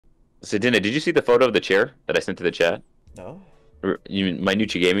So, Dina, did you see the photo of the chair that I sent to the chat? No? You mean my new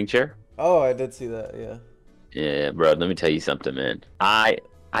gaming chair? Oh, I did see that, yeah. Yeah, bro. Let me tell you something, man. I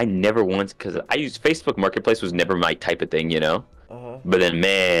never once because I used Facebook Marketplace was never my type of thing, you know. Uh-huh. But then,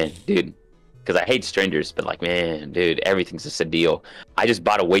 man, dude, because I hate strangers, but like, man, dude, everything's just a deal. I just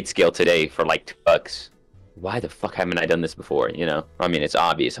bought a weight scale today for like $2. Why the fuck haven't I done this before? You know, I mean, it's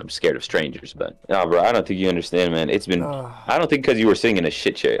obvious I'm scared of strangers, but no, bro, I don't think you understand, man. It's been, I don't think because you were sitting in a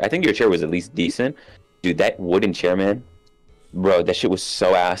shit chair. I think your chair was at least decent, dude. That wooden chair, man, bro, that shit was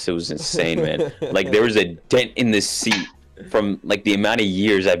so ass. It was insane, man. Like there was a dent in the seat from like the amount of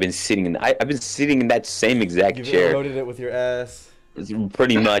years I've been sitting in. I've been sitting in that same exact You've chair. loaded it with your ass. It's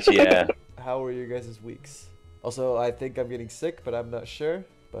pretty much, yeah. How were your guys' weeks? Also, I think I'm getting sick, but I'm not sure.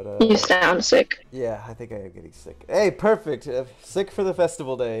 But You sound sick. yeah, I think I am getting sick. Hey, perfect. Sick for the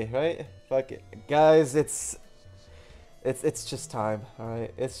festival day, right? Fuck it, guys. It's just time. All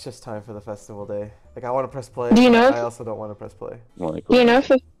right, it's just time for the festival day. Like I want to press play. Do you know I if- also don't want to press play. Like, Do you know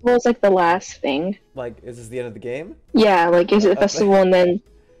if it was like the last thing? Like, is this the end of the game? Yeah, like is it the festival and then,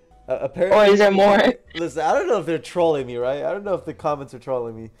 Apparently. or is there more? Listen, I don't know if they're trolling me, right? I don't know if the comments are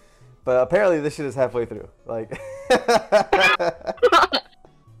trolling me, but apparently this shit is halfway through. Like.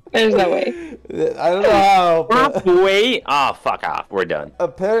 There's no way. I don't know how. But halfway? Oh, fuck off. We're done.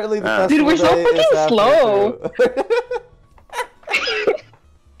 apparently the festival Dude, we're so day is fucking halfway slow. through.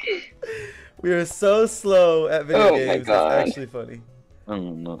 We are so slow at video Oh my games. God. It's actually funny. I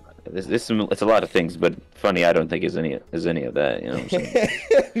don't know. It's a lot of things, but funny. I don't think is any of that. You know what I'm saying?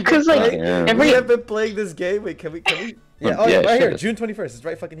 Because like Yeah. we every have been playing this game. Wait, can we? Yeah. Oh, Yeah, yeah, right here. sure. June 21st. It's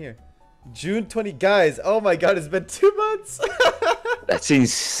right fucking here. June 20, guys. Oh my God, it's been 2 months. That's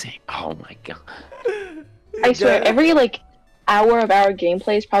insane. Oh my god. I swear Yeah. every like hour of our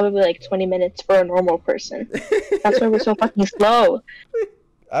gameplay is probably like 20 minutes for a normal person. That's why we're so fucking slow.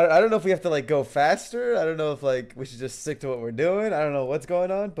 I don't know if we have to like go faster. I don't know if like we should just stick to what we're doing. I don't know what's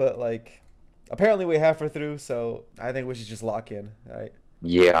going on, but like apparently we're halfway through, so I think we should just lock in, right?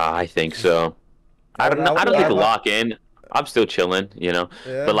 Yeah, I think so. I don't know. I don't think Yeah. lock in. I'm still chilling, you know.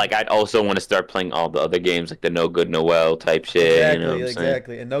 Yeah. But like, I'd also want to start playing all the other games, like the No Good Noel type shit. Exactly, You know what I'm saying?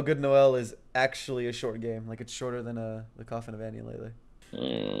 exactly. And No Good Noel is actually a short game. Like it's shorter than the Coffin of Annie lately.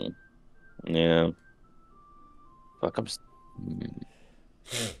 Yeah. Fuck,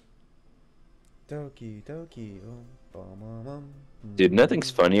 Doki Doki. Dude, nothing's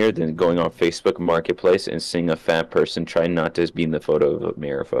funnier than going on Facebook Marketplace and seeing a fat person trying not to be in the photo of a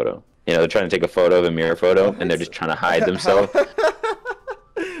mirror photo. You know, they're trying to take a photo of a mirror photo, and they're just trying to hide themselves.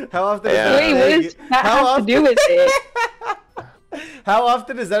 How often? Yeah. Wait, what does that have to do with it? How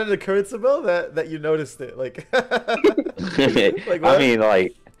often is that an occurrence, Abiel, that you noticed it? Like, I what? mean,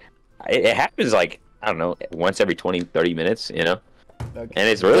 like, it happens, like, I don't know, once every 20, 30 minutes, you know? Okay. And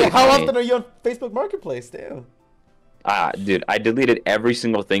it's really How funny. often are you on Facebook Marketplace? Damn. Dude, I deleted every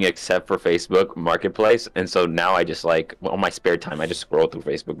single thing except for Facebook Marketplace, and so now I just, like, on my spare time, I just scroll through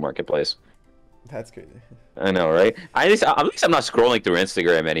Facebook Marketplace. That's crazy. I know, right? At least I'm not scrolling through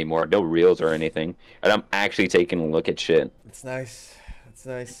Instagram anymore, no reels or anything, and I'm actually taking a look at shit. It's nice. It's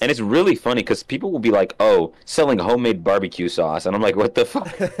nice. And it's really funny because people will be like, "Oh, selling homemade barbecue sauce," and I'm like, "What the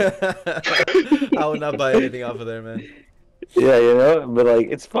fuck?" I would not buy anything off of there, man. Yeah, you know, but like,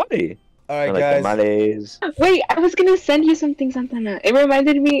 it's funny. All right, Or, like guys. tamales. Wait, I was gonna send you something. It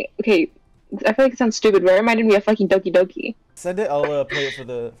reminded me. Okay, I feel like it sounds stupid, but it reminded me of fucking Doki Doki. Send it. I'll play it for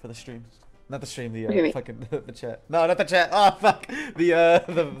the stream. Not the stream. The Okay, wait. fucking the chat. No, not the chat. Oh fuck.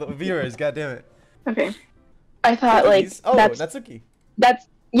 The viewers. God damn it. Okay. I thought like Please. Oh, that's Natsuki.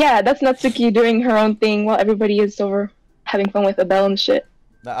 Natsuki doing her own thing while everybody is over having fun with Abiel and shit.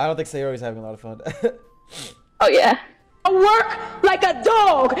 No, I don't think Sayori's having a lot of fun. Oh yeah. I work like a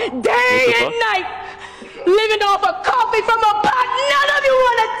dog day What the fuck? and night, living off of coffee from a pot none of you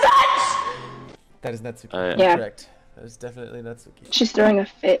want to touch. That is Natsuki. Yeah. Correct. That is definitely Natsuki. She's throwing a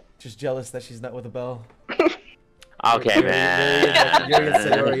fit. Just jealous that she's not with Abiel. Okay, man. Yuri and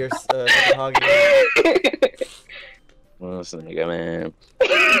Sayori are fucking hogging. Listen, nigga, man.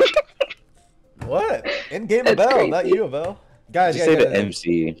 What? In-game That's Abiel, not crazy. you, Abiel. Guys, Just say the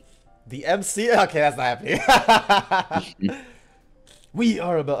MC. The MC? Okay, that's not happening. We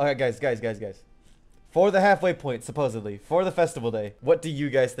are Abiel. Alright, guys. For the halfway point, supposedly, for the festival day, what do you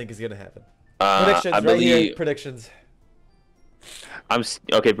guys think is gonna happen? Predictions, I right here. believe Predictions.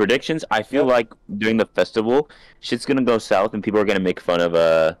 okay. Predictions. I feel Yep. like during the festival, shit's gonna go south, and people are gonna make fun of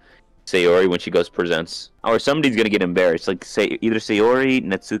Sayori when she goes presents, or somebody's gonna get embarrassed. Like say either Sayori,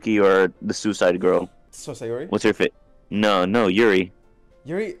 Natsuki, or the Suicide Girl. So, Sayori? What's her fit? No, Yuri.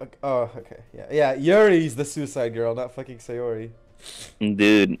 Yuri? Oh, okay. Yeah, Yuri's the suicide girl, not fucking Sayori.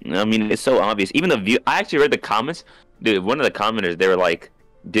 Dude, I mean, it's so obvious. Even the view. I actually read the comments. Dude, one of the commenters, they were like,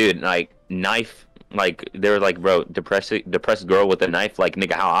 dude, like, knife. Like, they were like, bro, depressed girl with a knife. Like,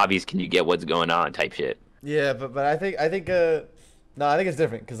 nigga, how obvious can you get what's going on type shit. Yeah, but I think no, I think it's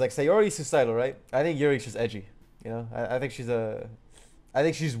different because like Sayori's suicidal, right? I think Yuri's just edgy. You know, I think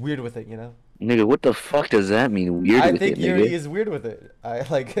she's weird with it. You know. Nigga, what the fuck does that mean? Weird I with think it, Yuri nigga? is weird with it. I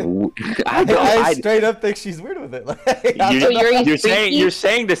like. I straight up think she's weird with it. Like, you're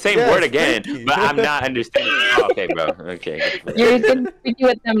saying the same Yeah, word it's again, freaky. but I'm not understanding. Oh, okay, bro. Okay. Yuri's gonna freak you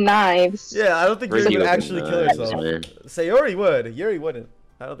with them knives. Yeah, I don't think Yuri Freaky would with actually the kill knives, herself. man. Sayori would. Yuri wouldn't.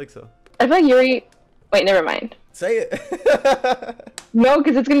 I don't think so. I feel like Yuri. Wait, never mind. Say it. No,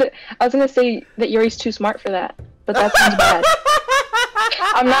 because it's gonna. I was gonna say that Yuri's too smart for that, but that sounds bad.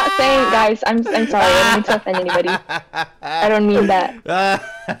 I'm not saying, guys. I'm sorry. I don't mean to offend anybody. I don't mean that.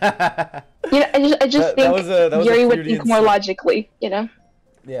 You know, I just think that was Yuri a would Freudian think more slip. logically. You know,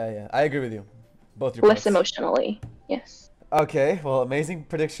 Yeah, I agree with you. Both your less points. emotionally. Yes. Okay, well, amazing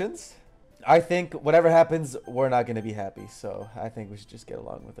predictions. I think whatever happens, we're not gonna be happy. So I think we should just get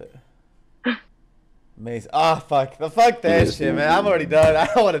along with it. Amazing. Oh fuck that shit, man. I'm already done. I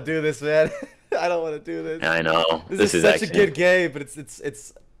don't want to do this, man. I don't want to do this. I know. This is such a good game, but it's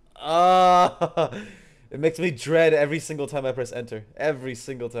it makes me dread every single time I press enter. Every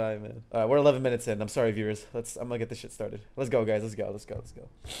single time, man. All right, we're 11 minutes in. I'm sorry, viewers. I'm gonna get this shit started. Let's go, guys. Let's go.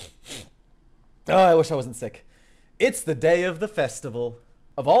 Oh, I wish I wasn't sick. It's the day of the festival.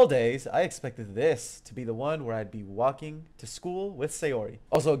 Of all days, I expected this to be the one where I'd be walking to school with Sayori.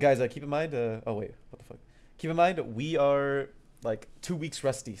 Also, guys, keep in mind. Oh wait, what the fuck? Keep in mind we are like 2 weeks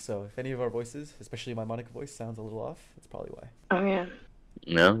rusty, so if any of our voices, especially my Monika voice, sounds a little off, that's probably why. Oh yeah.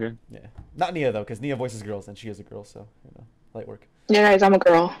 No, okay. Yeah, not Nia though, because Nia voices girls and she is a girl, so you know, light work. Yeah, guys. I'm a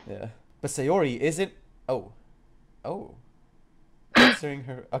girl. Yeah, but Sayori isn't. Oh. Answering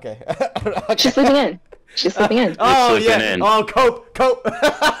her. Okay. Okay. She's sleeping in. She's sleeping in. Oh She's sleeping yeah. in. Oh, cope.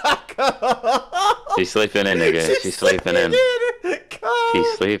 She's sleeping in, nigga. She's sleeping in. Cope.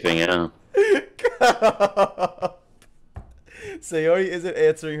 She's sleeping, yeah. Sayori isn't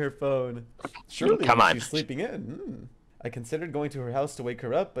answering her phone. Surely Come on. she's sleeping in. I considered going to her house to wake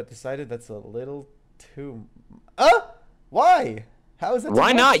her up, but decided that's a little too. Why? How is that?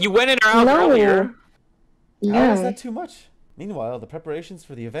 Why too not? much? You went in her house No. earlier. How is Yeah. that too much? Meanwhile, the preparations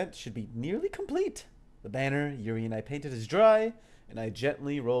for the event should be nearly complete. The banner Yuri and I painted is dry, and I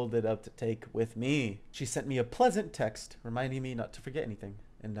gently rolled it up to take with me. She sent me a pleasant text reminding me not to forget anything,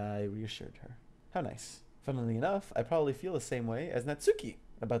 and I reassured her. How nice. Funnily enough, I probably feel the same way as Natsuki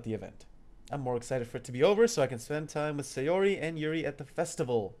about the event. I'm more excited for it to be over so I can spend time with Sayori and Yuri at the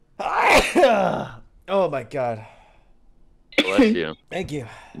festival. Oh my god. Bless you. Thank you.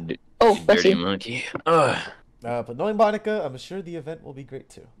 Oh, bless Dirty you. monkey. Ugh. But knowing Monika, I'm sure the event will be great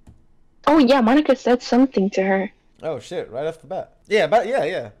too. Oh yeah, Monika said something to her. Oh shit, right off the bat. Yeah.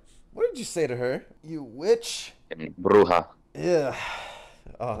 What did you say to her? You witch. Bruja. Yeah.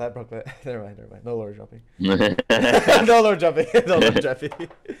 Oh, that broke that. Never mind. No lower jumping. No lower jumping.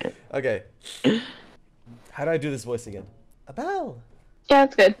 Okay. How do I do this voice again? Abiel, Yeah,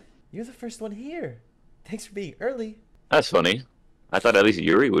 that's good. you're the first one here. Thanks for being early. That's funny. I thought at least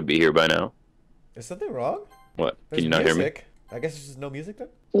Yuri would be here by now. Is something wrong? What? There's Can you not hear me? music. I guess there's just no music then?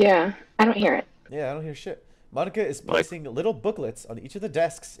 Yeah, I don't hear it. Yeah, I don't hear shit. Monika is Like- placing little booklets on each of the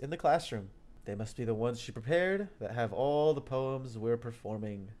desks in the classroom. They must be the ones she prepared that have all the poems we're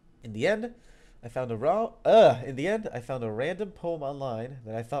performing. In the end, I found a random poem online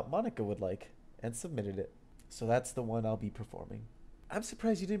that I thought Monika would like and submitted it. So that's the one I'll be performing. I'm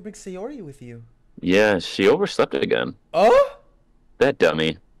surprised you didn't bring Sayori with you. Yeah, she overslept again. Oh? That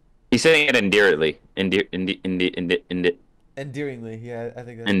dummy. He's saying it endearingly. Endearingly, yeah, I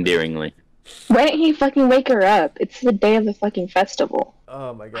think that's Endearingly. Why didn't he fucking wake her up? It's the day of the fucking festival.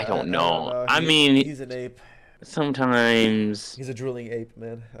 Oh my god. I don't know. I He- mean- he's an ape. Sometimes. He's a drooling ape,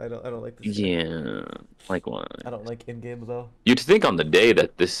 man. I don't like this. Yeah. Like what? I don't like in-game though. You'd think on the day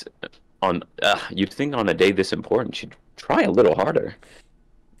that this. You'd think on a day this important, she'd try a little harder.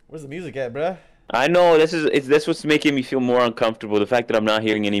 Where's the music at, bruh? I know that's what's making me feel more uncomfortable. The fact that I'm not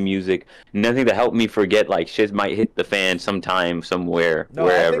hearing any music, nothing to help me forget. Like shit might hit the fan sometime, somewhere, No,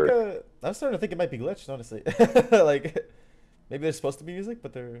 wherever. I think I'm starting to think it might be glitched, honestly. Like maybe there's supposed to be music,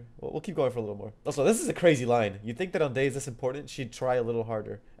 but we'll keep going for a little more. Also, this is a crazy line. You'd think that on days this important, she'd try a little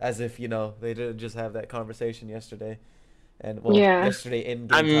harder, as if they didn't just have that conversation yesterday, and Yeah. yesterday in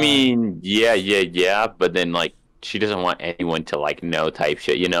game I time. mean, yeah, but then like she doesn't want anyone to like know type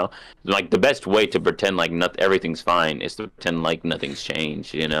shit, you know? Like the best way to pretend like everything's fine is to pretend like nothing's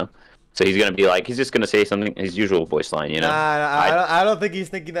changed, you know? So he's gonna be like, he's just gonna say something, his usual voice line, you know. I don't think he's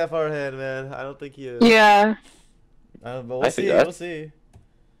thinking that far ahead, man. I don't think he is. Yeah. But we'll see. We'll see.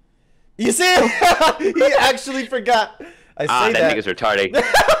 You see? He actually forgot. I say that nigga's retarded.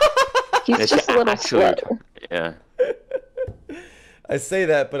 He's just a little slow. Yeah. I say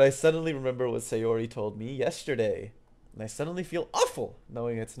that, but I suddenly remember what Sayori told me yesterday. And I suddenly feel awful,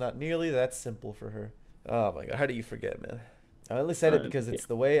 knowing it's not nearly that simple for her. Oh my god, how do you forget, man? I only said it because it's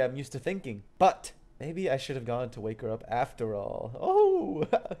the way I'm used to thinking. But maybe I should have gone to wake her up after all. Oh,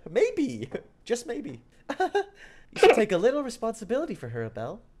 maybe. Just maybe. You should take a little responsibility for her,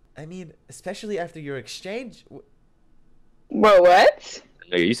 Abel. I mean, especially after your exchange. Bro, what?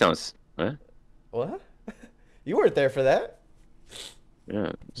 You sound... What? What? You weren't there for that.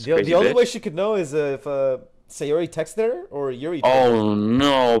 Yeah. The only way she could know is if Sayori texted her or Yuri told her. Oh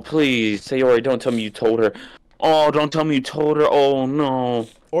no, please. Sayori, don't tell me you told her. Oh, don't tell me you told her. Oh no.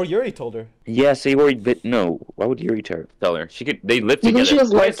 Or Yuri told her. Yeah, Sayori, but no. Why would Yuri tell her? She could. They lived You together. think she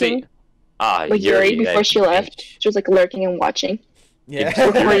was lurking? Like Yuri before she left. She was like lurking and watching. Yeah.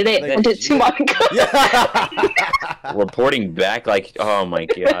 Reported it and did to Monika. Yeah. Reporting back like, oh my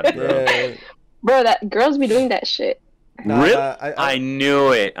god, bro. Yeah. Bro, that girls be doing that shit. Nah, Really? I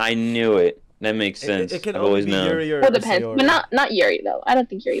knew it. I knew it. That makes sense. It can I've only always be known. Yuri or Well, depends, Sayori. but not Yuri though. I don't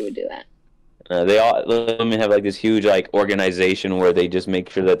think Yuri would do that. They all let me have like this huge like organization where they just make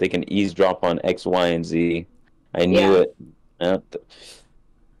sure that they can eavesdrop on X, Y, and Z. I knew it.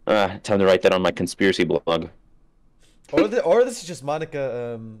 Time to write that on my conspiracy blog. Or this is just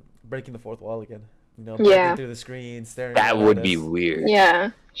Monika breaking the fourth wall again. You know, breaking through the screen, staring. That at would be us. weird.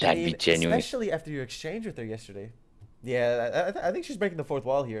 Yeah. That'd be genuine. Especially after your exchange with her yesterday. Yeah, I think she's breaking the fourth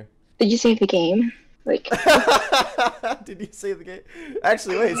wall here. Did you save the game? Like. Did you save the game?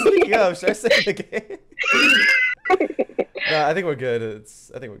 Actually, wait. Speaking of, should I save the game? No, I think we're good.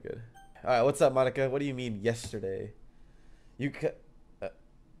 I think we're good. All right, what's up, Monika? What do you mean yesterday?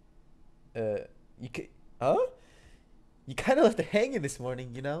 Huh? You kind of left her hanging this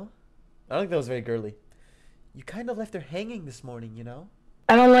morning, you know? I don't think that was very girly. You kind of left her hanging this morning, you know?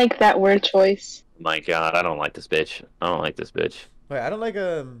 I don't like that word choice. My god, I don't like this bitch. I don't like this bitch. Wait, I don't like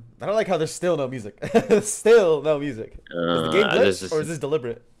how there's still no music. Still no music. Is the game glitched, or is this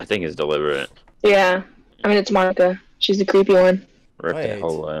deliberate? I think it's deliberate. Yeah. I mean, it's Monika. She's the creepy one. Rip that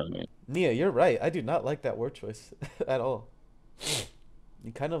whole Nia, you're right. I do not like that word choice at all.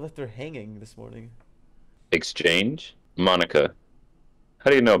 You kind of left her hanging this morning. Exchange? Monika. How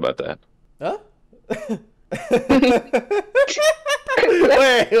do you know about that? Huh?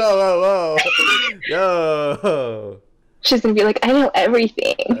 Wait, whoa. Yo. She's gonna be like, I know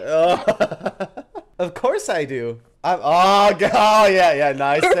everything. Of course I do. Oh yeah,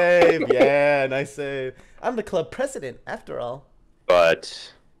 nice save. Yeah, nice save. I'm the club president, after all.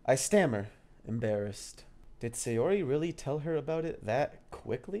 But I stammer, embarrassed. Did Sayori really tell her about it that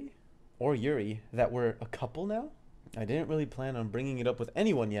quickly? Or Yuri, that we're a couple now? I didn't really plan on bringing it up with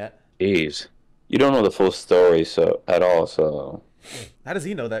anyone yet. jeez, you don't know the full story at all. So how does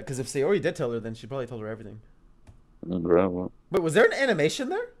he know that? Because if Sayori did tell her, then she probably told her everything. Bro. Wait, was there an animation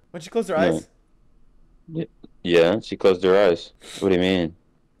there when she closed her eyes? Yeah, she closed her eyes. What do you mean?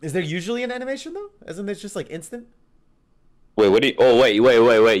 Is there usually an animation though? Isn't it just like instant? Wait, what do you... Oh, wait.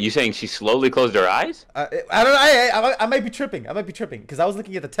 You saying she slowly closed her eyes? I don't know. I might be tripping. Because I was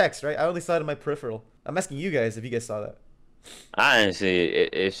looking at the text, right? I only saw it in my peripheral. I'm asking you guys if you guys saw that. Honestly,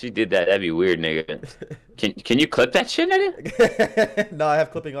 if she did that, that'd be weird, nigga. Can you clip that shit, nigga? No, I have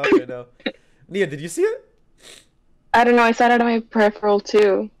clipping off right now. Nia, did you see it? I don't know. I saw it on my peripheral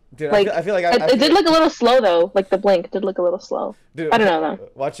too. Dude, like, I feel like it did look a little slow though. Like the blink did look a little slow. Dude, I don't know though.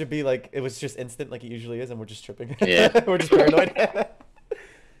 Watch it be like it was just instant, like it usually is, and we're just tripping. Yeah, we're just paranoid.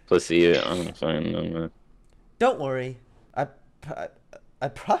 Pussy, I'm fine. Don't worry.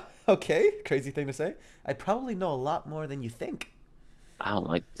 Okay, crazy thing to say. I probably know a lot more than you think. I don't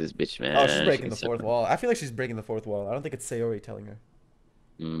like this bitch, man. Oh, she's breaking the fourth wall. I feel like she's breaking the fourth wall. I don't think it's Sayori telling her.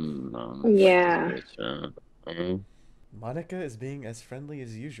 No, yeah. Monika is being as friendly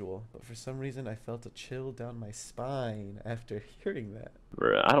as usual, but for some reason I felt a chill down my spine after hearing that.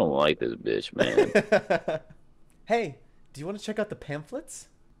 Bro, I don't like this bitch, man. Hey, do you want to check out the pamphlets?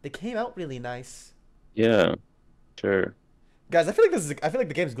 They came out really nice. Yeah, sure. Guys, I feel like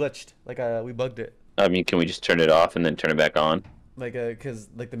the game's glitched. Like we bugged it. I mean, can we just turn it off and then turn it back on? Like cause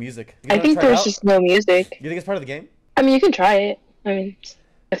like the music. I think there's just no music. You think it's part of the game? I mean, you can try it. I mean,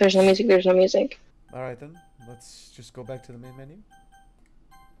 if there's no music, there's no music. All right then. Let's just go back to the main menu.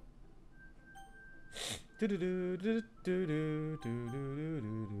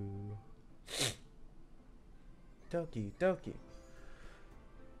 Doki Doki.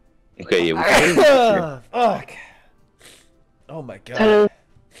 Okay, yeah. Fuck. Oh my god. So,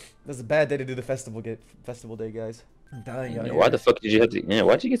 This is a bad day to do the festival day, guys. I'm dying out here. Why the fuck did you have to? Yeah,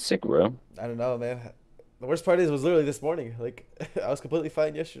 why'd you get sick, bro? I don't know, man. The worst part is it was literally this morning. Like, I was completely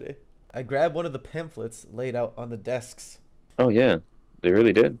fine yesterday. I grabbed one of the pamphlets laid out on the desks. Oh yeah, they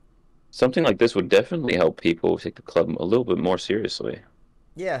really did. Something like this would definitely help people take the club a little bit more seriously.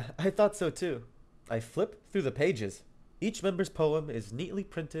 Yeah, I thought so too. I flipped through the pages. Each member's poem is neatly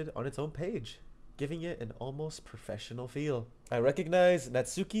printed on its own page, giving it an almost professional feel. I recognize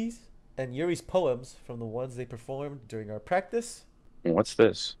Natsuki's and Yuri's poems from the ones they performed during our practice. What's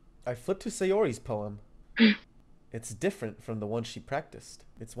this? I flipped to Sayori's poem. It's different from the one she practiced.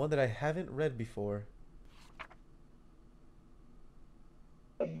 It's one that I haven't read before.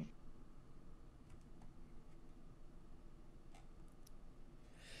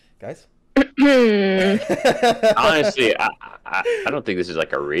 Guys? Honestly, I don't think this is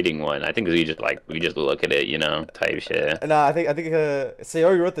like a reading one. I think we just look at it, you know, type shit. No, I think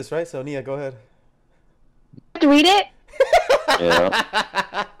Sayori wrote this, right? So Nia, go ahead. to read it?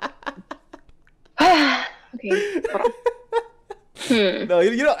 Yeah. Okay. Hold on. No,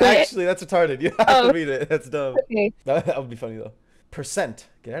 you don't Wait. actually. That's retarded. You have to read it. That's dumb. Okay. That would be funny though. Percent.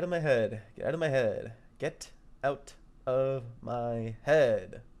 Get out of my head. Get out of my head. Get out of my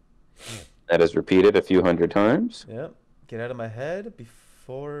head. That is repeated a few hundred times. Yep. Get out of my head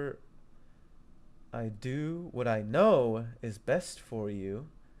before I do what I know is best for you.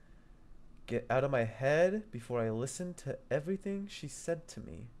 Get out of my head before I listen to everything she said to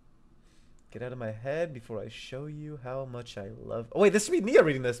me. Get out of my head before I show you how much I love. Oh wait, this should be Nia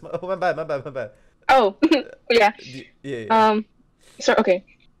reading this. Oh, my bad. Oh, yeah. Yeah. So, okay.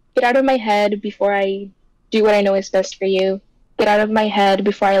 Get out of my head before I do what I know is best for you. Get out of my head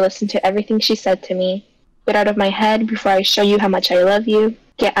before I listen to everything she said to me. Get out of my head before I show you how much I love you.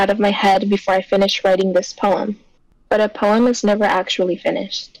 Get out of my head before I finish writing this poem. But a poem is never actually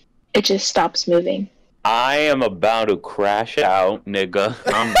finished. It just stops moving. I am about to crash out, nigga.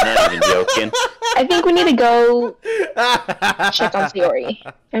 I'm not even joking. I think we need to go check on Sayori.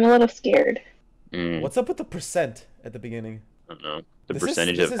 I'm a little scared. What's up with the percent at the beginning? I don't know. The This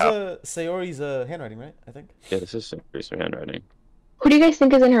percentage is of how... Sayori's handwriting, right? I think. Yeah, this is Centralis handwriting. Who do you guys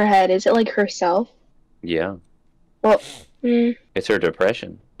think is in her head? Is it like herself? Yeah. Well, It's her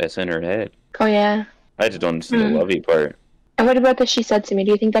depression that's in her head. oh yeah. I just don't understand the lovey part. And what about that she said to me?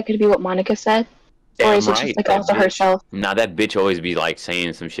 Do you think that could be what Monika said? Or is it just like that also bitch. herself? Nah, that bitch always be like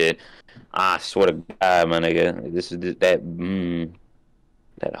saying some shit. I swear to God, my nigga. This is that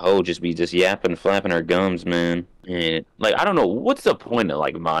that hoe just be just yapping, flapping her gums, man. And like, I don't know, what's the point of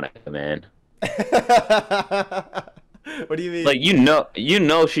like Monika, man? What do you mean? Like, you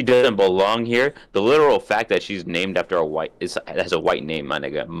know she doesn't belong here. The literal fact that she's named after has a white name, my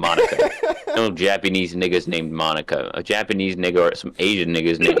nigga, Monika. No Japanese niggas named Monika. A Japanese nigga or some Asian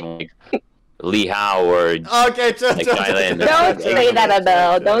niggas named like Lee Howe or okay, chill. Thailand. Don't say that,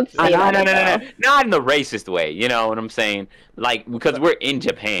 Abel. Don't say that. No. Not in the racist way. You know what I'm saying? Like, because we're in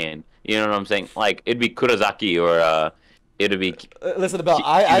Japan. You know what I'm saying? Like, it'd be Kurosaki or it'd be. Listen, about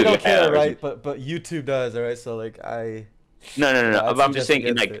I don't care, right? But YouTube does, all right. So like No. I'd But I'm just suggest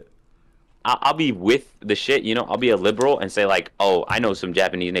thinking like. it. I'll be with the shit, you know. I'll be a liberal and say like, oh, I know some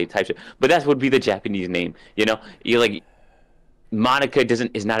Japanese name type shit, but that would be the Japanese name, you know. You like, Monika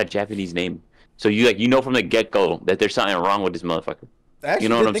is not a Japanese name, so you know from the get go that there's something wrong with this motherfucker. Actually, You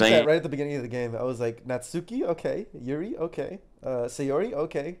know what I'm think saying? that right at the beginning of the game, I was like, Natsuki, okay, Yuri, okay, Sayori,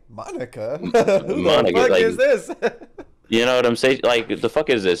 okay, Monika. Who Monika, the fuck like- is this? You know what I'm saying? Like, the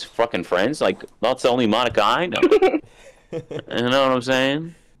fuck is this? Fucking friends? Like, that's the only Monika I know. You know what I'm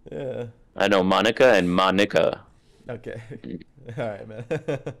saying? Yeah. I know Monika and Monika. Okay. All right, man.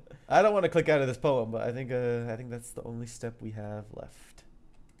 I don't want to click out of this poem, but I think that's the only step we have left.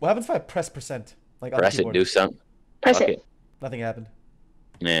 What happens if I press percent? Like on the Press it, keyboard? do something. Press Fuck it. Nothing happened.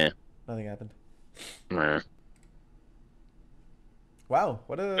 Yeah. Nothing happened. Nah. Wow,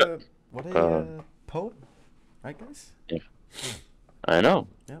 what a poem, right, guys? Yeah. I know.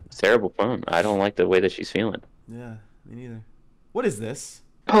 Yeah. It's a terrible poem. I don't like the way that she's feeling. Yeah, me neither. What is this?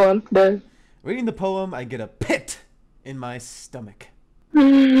 Poem. The. Reading the poem, I get a pit in my stomach.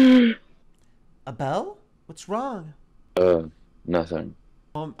 Abel? What's wrong? Nothing.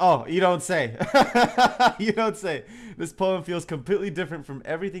 Oh, you don't say. You don't say. This poem feels completely different from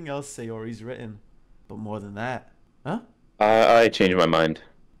everything else Sayori's written. But more than that. Huh? I changed my mind.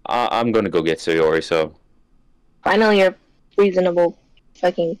 I'm gonna go get Sayori, so... Finally, a reasonable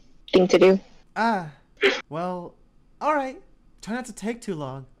fucking thing to do. Well, alright. Try not to take too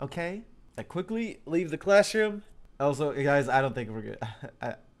long, okay? I quickly leave the classroom. Also, guys, I don't think we're good.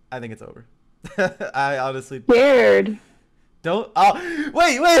 I think it's over. I honestly Scared. don't. Oh,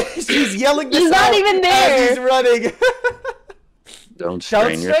 wait! She's yelling this He's not out even as there. he's running. Don't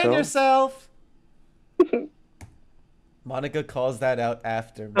strain yourself. Monika calls that out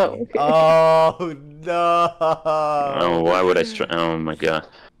after me. Oh, okay. Oh no! Oh, why would I strain? Oh my god.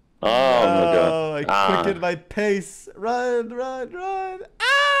 Oh my god. I quickened my pace. Run! Ah!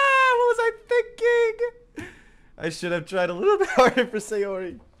 What was I thinking? I should have tried a little bit harder for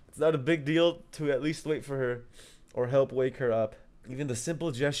Sayori. It's not a big deal to at least wait for her or help wake her up. Even the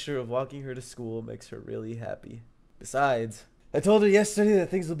simple gesture of walking her to school makes her really happy. Besides, I told her yesterday that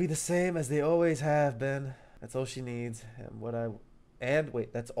things will be the same as they always have been. That's all she needs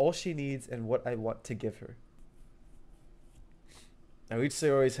that's all she needs and what I want to give her. I reach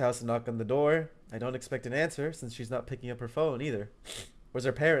Sayori's house and knock on the door. I don't expect an answer since she's not picking up her phone either. Where's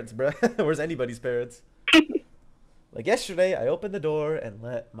her parents, bruh? Where's anybody's parents? Like yesterday, I opened the door and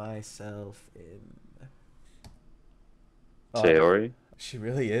let myself in. Oh, Sayori? she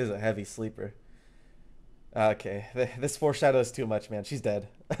really is a heavy sleeper. Okay, this foreshadows too much, man. She's dead.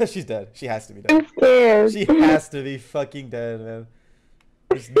 She's dead. She has to be dead. I'm scared. She has to be fucking dead, man.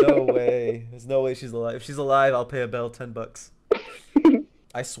 There's no way. There's no way she's alive. If she's alive, I'll pay Abiel $10.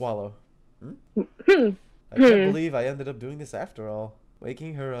 I swallow. I can't believe I ended up doing this after all.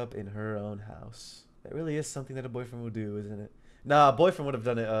 Waking her up in her own house. That really is something that a boyfriend would do, isn't it? Nah, a boyfriend would have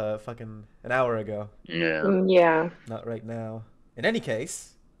done it fucking an hour ago. Yeah. Yeah. Not right now. In any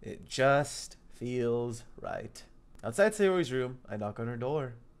case, it just feels right. Outside Sayori's room, I knock on her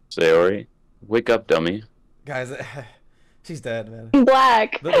door. Sayori, wake up, dummy. Guys, she's dead, man.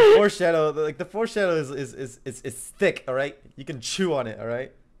 Black. The foreshadow, the foreshadow is thick. All right, you can chew on it. All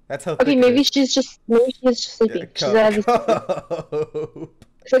right, that's how. Okay, thick maybe it is. she's just sleeping. Yeah, She's cope.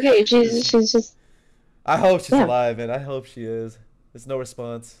 It's okay. She's just. I hope she's alive, man. I hope she is. There's no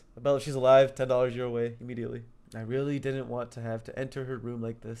response. Abiel, if she's alive, $10 your way immediately. I really didn't want to have to enter her room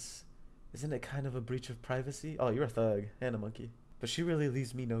like this. Isn't it kind of a breach of privacy? Oh, you're a thug and a monkey. But she really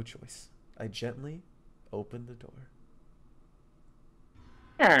leaves me no choice. I gently open the door.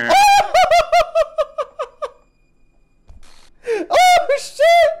 Oh, shit!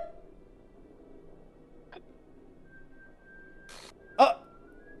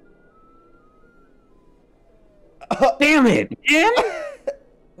 Damn it! Yeah?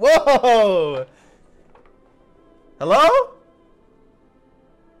 Whoa! Hello?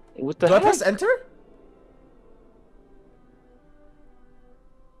 What the Do I heck? press enter?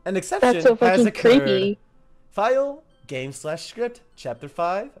 An exception That's so has fucking occurred. creepy. File, game/script, chapter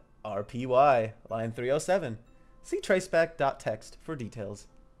 5, RPY, line 307. See traceback.txt for details. ...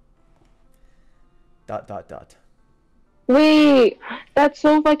 Wait, that's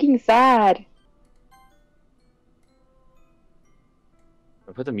so fucking sad.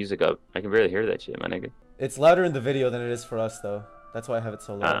 Put the music up. I can barely hear that shit, my nigga. It's louder in the video than it is for us, though. That's why I have it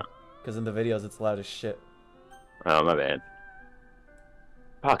so loud. Oh. Because in the videos, it's loud as shit. Oh, my bad.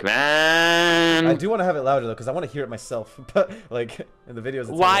 Fuck, man. I do want to have it louder, though, because I want to hear it myself. But, like, in the videos,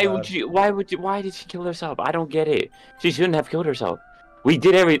 it's Why really would you? Why did she kill herself? I don't get it. She shouldn't have killed herself. We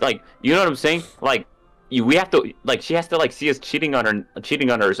did you know what I'm saying? Like, we have to, like, she has to, like, see us cheating on her,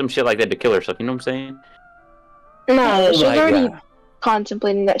 or some shit like that to kill herself. You know what I'm saying? No, she's my already God.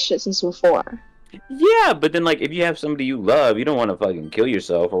 contemplating that shit since before. Yeah, but then, like, if you have somebody you love, you don't want to fucking kill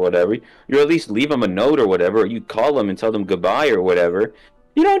yourself or whatever. You at least leave them a note or whatever, or you call them and tell them goodbye or whatever.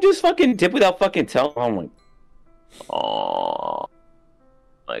 You don't just fucking dip without fucking telling them. I'm like, oh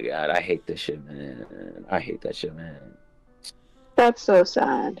my god, I hate this shit, man. I hate that shit, man. That's so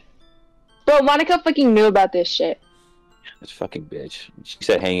sad. But Monika fucking knew about this shit. This fucking bitch. She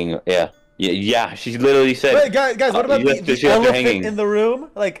said hanging. Yeah. She literally said. Wait, guys, what about the elephant hanging in the room?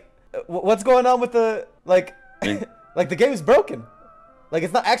 Like, what's going on with the, like, like, the game's broken. Like,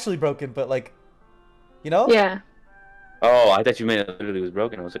 it's not actually broken, but, like, you know? Yeah. Oh, I thought you meant it literally was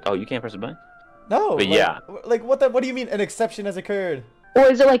broken. I was like, oh, you can't press the button? No. But like, yeah. Like, what do you mean an exception has occurred?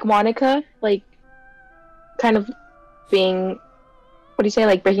 Or is it like Monika, like, kind of being, what do you say,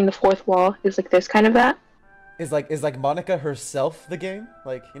 like breaking the fourth wall? Is like this kind of that? Is like Monika herself the game?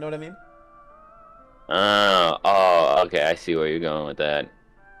 Like, you know what I mean? Oh, okay. I see where you're going with that.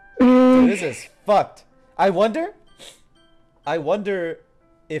 Dude, this is fucked. I wonder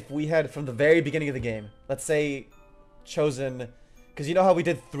if we had, from the very beginning of the game, let's say, chosen, because you know how we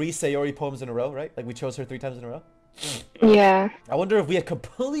did 3 Sayori poems in a row, right? Like, we chose her 3 times in a row? Yeah. I wonder if we had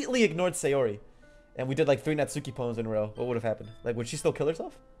completely ignored Sayori, and we did, like, 3 Natsuki poems in a row, what would have happened? Like, would she still kill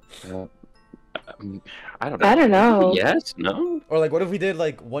herself? I don't know. I don't know. Yes, no. Or like, what if we did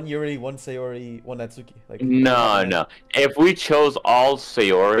like one Yuri, one Sayori, one Natsuki? Like No, no. If we chose all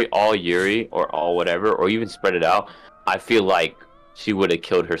Sayori, all Yuri, or all whatever, or even spread it out, I feel like she would have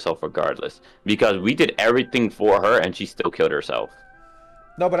killed herself regardless. Because we did everything for her, and she still killed herself.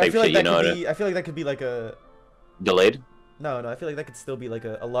 No, but I Type feel like shit, that could be. I feel like that could be like a. Delayed? No, I feel like that could still be like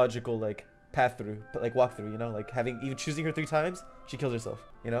a logical like path through, but like walk through. You know, like having even choosing her 3 times, she kills herself.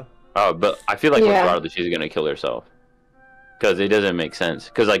 You know. Oh, but I feel like Yeah. regardless, she's gonna kill herself. Because it doesn't make sense.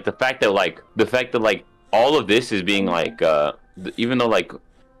 Because like the fact that all of this is being like even though like,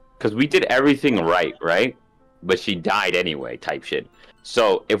 because we did everything right, but she died anyway, type shit.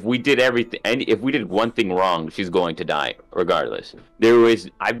 So if we did everything, and if we did one thing wrong, she's going to die regardless.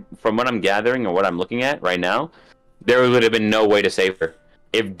 From what I'm gathering or what I'm looking at right now, there would have been no way to save her.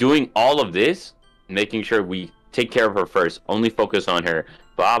 If doing all of this, making sure we take care of her first, only focus on her,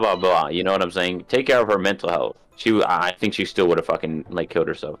 blah blah blah. You know what I'm saying? Take care of her mental health. I think she still would have fucking like killed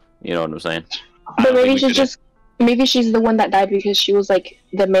herself. You know what I'm saying? But maybe she's the one that died because she was like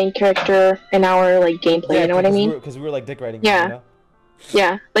the main character in our like gameplay. Yeah, you know what I mean? Because we were like dick riding. Yeah. You know?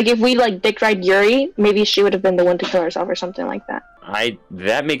 Yeah. Like if we like dick ride Yuri, maybe she would have been the one to kill herself or something like that.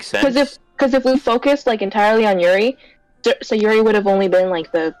 That makes sense. Because if we focused like entirely on Yuri, so Yuri would have only been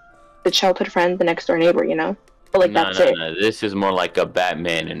like the childhood friend, the next door neighbor, you know? But like that's it. No. This is more like a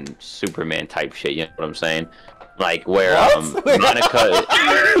Batman and Superman type shit. You know what I'm saying? Like where Monika.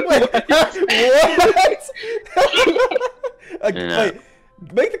 What? Wait,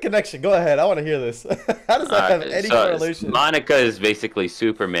 make the connection. Go ahead. I want to hear this. How does that have any correlation? Monika is basically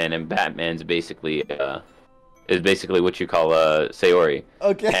Superman, and Batman's basically what you call Sayori.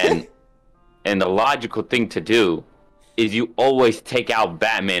 Okay. And the logical thing to do is you always take out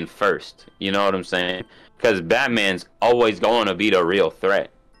Batman first. You know what I'm saying? Because Batman's always going to be the real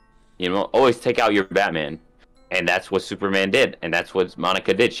threat. You know, always take out your Batman. And that's what Superman did. And that's what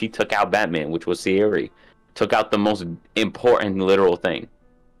Monika did. She took out Batman, which was Sayori. Took out the most important literal thing.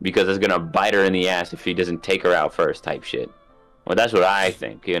 Because it's going to bite her in the ass if she doesn't take her out first type shit. Well, that's what I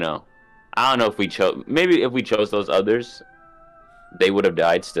think, you know. I don't know if we chose... Maybe if we chose those others, they would have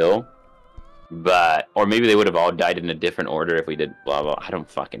died still. But... Or maybe they would have all died in a different order if we did blah, blah. I don't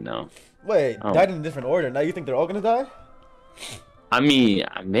fucking know. Wait, died in a different order. Now you think they're all going to die? I mean,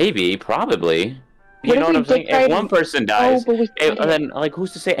 maybe, probably. You know what I'm saying? If one person dies, then like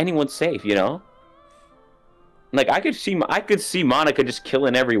who's to say anyone's safe? You know? Like I could see Monika just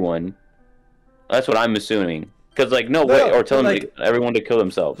killing everyone. That's what I'm assuming. Because like or telling like, everyone to kill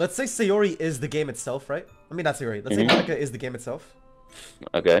themselves. Let's say Sayori is the game itself, right? I mean not Sayori. Let's say Monika is the game itself.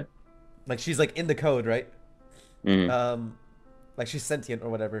 Okay. Like she's like in the code, right? Mm-hmm. Like she's sentient or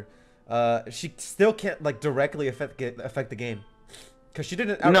whatever. She still can't like directly affect the game. Because she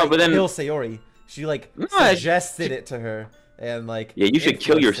didn't kill Sayori. She like suggested it to her and like you should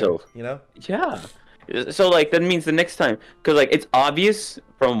kill yourself. You know? Yeah. So like that means the next time, because like it's obvious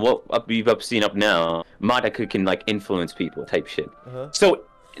from what we've seen up now, Monika can like influence people type shit. So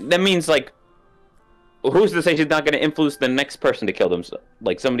that means like, who's to say she's not gonna influence the next person to kill themselves?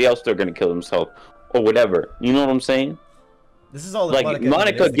 Like somebody else they're gonna kill themselves or whatever. You know what I'm saying? This is all like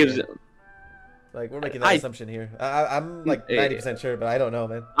Monika gives. Like, we're making that assumption here. I'm like 90% sure, but I don't know,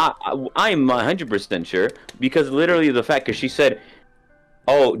 man. I'm 100% sure, because literally the fact that she said,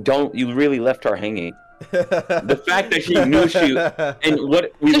 oh, you really left her hanging. The fact that she knew she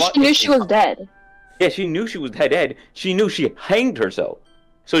knew she was dead. Yeah, she knew she was dead. She knew she hanged herself.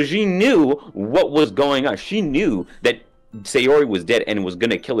 So she knew what was going on. She knew that Sayori was dead and was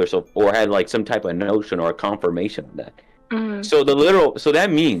gonna kill herself, or had like some type of notion or a confirmation of that. So that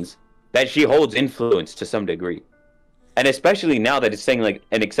means that she holds influence to some degree. And especially now that it's saying like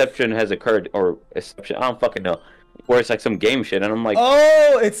an exception has occurred, or exception, I don't fucking know, where it's like some game shit, and I'm like,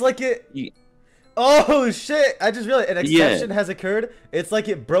 oh, it's like it. Oh shit! I just realized an exception has occurred. It's like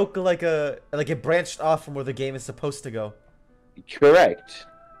it broke like it branched off from where the game is supposed to go. Correct.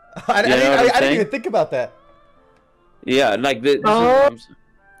 I didn't even think about that. Yeah, like the.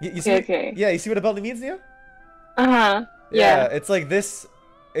 You see? Okay. Yeah, you see what a belly means, Nia? Yeah. It's like this.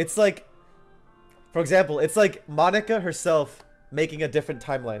 It's like, for example, it's like Monika herself making a different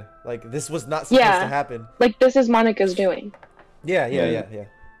timeline. Like this was not supposed to happen. Like this is Monika's doing. Yeah.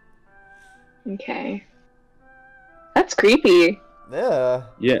 Okay. That's creepy. Yeah.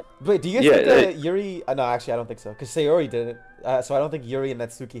 Yeah. Wait, do you guys think that Yuri? No, actually, I don't think so. Because Sayori did it. So I don't think Yuri and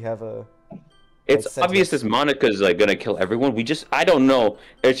Natsuki have a. It's obvious that Monika's like gonna kill everyone. I don't know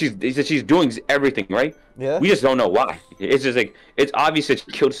if she's doing everything right. Yeah. We just don't know why. It's just like it's obvious that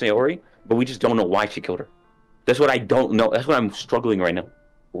she killed Sayori, but we just don't know why she killed her. That's what I don't know. That's what I'm struggling right now.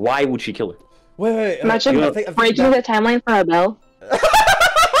 Why would she kill her? Wait. Imagine breaking the timeline for Abiel.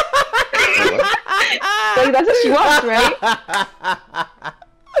 Like, that's what she wants, right?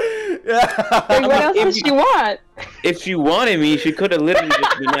 Like, what else does she want? If she wanted me, she could have literally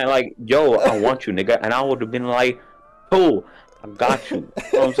just been like, yo, I want you, nigga. And I would have been like, cool, I got you. You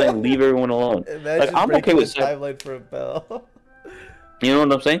know what I'm saying? Leave everyone alone. Imagine like, I'm okay with timeline for Abiel. You know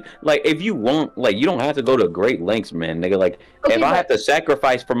what I'm saying? Like, if you want, like, you don't have to go to great lengths, man, nigga. Like, okay, if I have to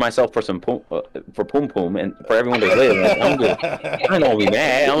sacrifice for myself for some poom poom and for everyone to live, like, I'm good. I'm gonna be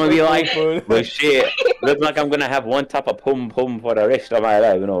mad. I'm gonna be like, but shit, looks like I'm gonna have one type of poom for the rest of my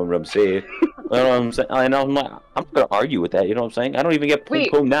life. You know what I'm saying? You know what I'm saying? And I'm like, I'm gonna argue with that. You know what I'm saying? I don't even get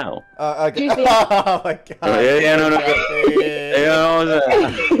poom now. Okay. Oh my god. Yeah, no. You know what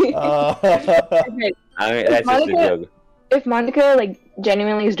I'm saying? I mean, that's just a joke. If Monika, like,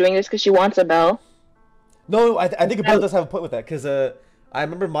 genuinely is doing this because she wants Abiel. No, I think Abiel does have a point with that, because I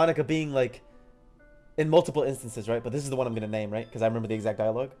remember Monika being, like, in multiple instances, right? But this is the one I'm going to name, right? Because I remember the exact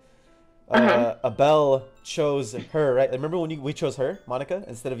dialogue. Abiel chose her, right? Remember when we chose her, Monika,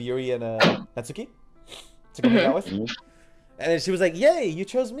 instead of Yuri and Natsuki? To come hang out with? And then she was like, yay, you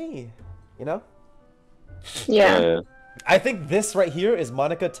chose me. You know? Yeah. I think this right here is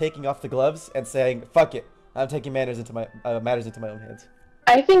Monika taking off the gloves and saying, fuck it. I'm taking matters into my own hands.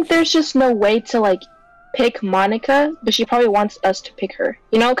 I think there's just no way to, like, pick Monika, but she probably wants us to pick her.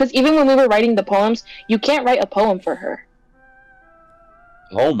 You know, because even when we were writing the poems, you can't write a poem for her.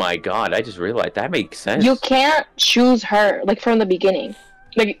 Oh my god, I just realized that makes sense. You can't choose her, like, from the beginning.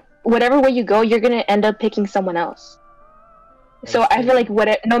 Like, whatever way you go, you're gonna end up picking someone else. So I feel like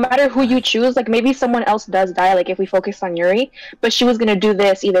no matter who you choose, like, maybe someone else does die, like, if we focus on Yuri, but she was gonna do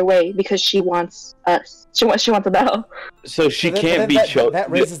this either way because she wants us. She wants Abiel. So she can't be chosen. That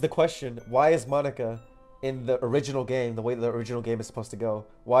raises the question: why is Monika in the original game, the way the original game is supposed to go?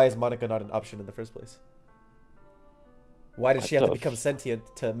 Why is Monika not an option in the first place? Why did she have to become sentient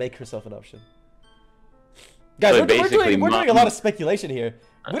to make herself an option? Guys, so we're doing a lot of speculation here.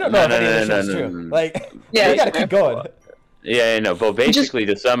 We don't know if any of this is true. Like, we gotta keep going. Yeah, no, but basically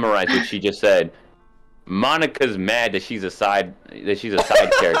to summarize what she just said, Monika's mad that she's a side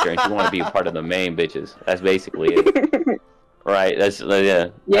character and she want to be a part of the main bitches. That's basically it. Right? That's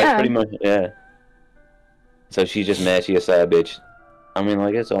That's pretty much So she's just mad she a side bitch. I mean,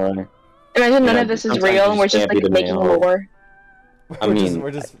 like, it's alright. Imagine none of this is real and we're just like making lore. I mean,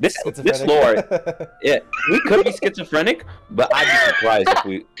 this lore, yeah, we could be schizophrenic, but I'd be surprised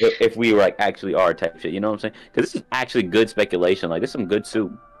if we like actually are type shit. You know what I'm saying? Because this is actually good speculation. Like, this is some good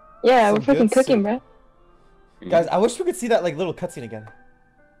soup. Yeah, we're fucking cooking, bro. Guys, I wish we could see that like little cutscene again.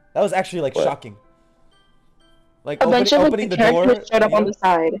 That was actually like shocking. Like a bunch of like, the characters showed up on the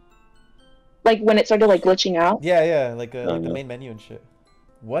side, like when it started like glitching out. Yeah, like the main menu and shit.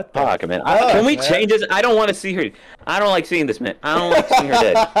 What the fuck, man? Can we change this? I don't want to see her. I don't like seeing this, man. I don't like seeing her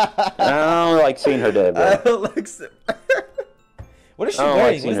dead. I don't like seeing her dead, bro. I don't like What is she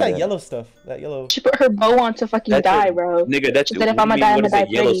wearing? What is that yellow stuff? That yellow. She put her bow on to fucking die, bro. Nigga, that's she said if I'm gonna die, I'm gonna die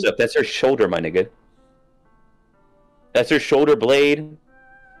yellow stuff. That's her shoulder, my nigga. That's her shoulder blade.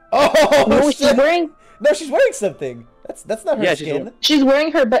 Oh, no, she's wearing. No, she's wearing something. That's not her skin. She's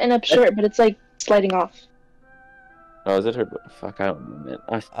wearing her button-up shirt, but it's like sliding off. Oh, is it her? Fuck, I don't know,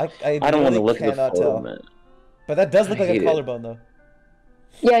 man. I don't want to look at the photo, man. But that does look like a collarbone, though.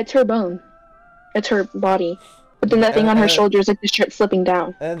 Yeah, it's her bone. It's her body. But then that thing on her shoulders, like the shirt slipping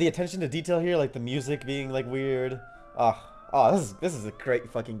down. And the attention to detail here, like the music being like weird. This is a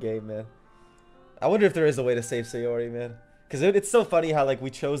great fucking game, man. I wonder if there is a way to save Sayori, man. Because it's so funny how like we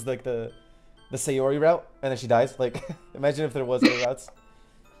chose like the Sayori route and then she dies. Like, imagine if there was other routes.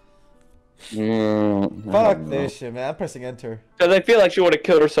 Fuck this shit, man. I'm pressing enter. Because I feel like she would have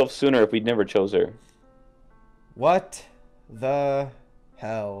killed herself sooner if we never chose her. What the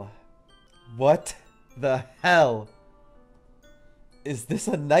hell? What the hell? Is this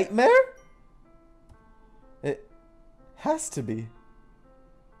a nightmare? It has to be.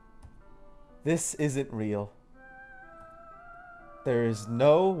 This isn't real. There is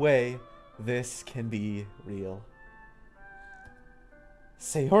no way this can be real.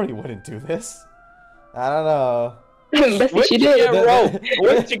 Sayori wouldn't do this. I don't know. Where'd you get rope?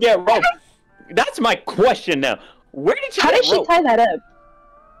 Where did you get rope? That's my question now. Where did you How get did she tie that up?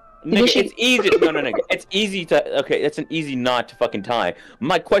 Nigga, it's easy. No, nigga. It's easy to. Okay, it's an easy knot to fucking tie.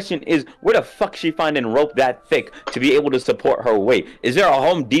 My question is, where the fuck she finding rope that thick to be able to support her weight? Is there a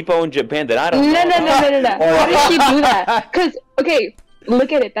Home Depot in Japan that I don't know? No. How did she do that? Because, okay,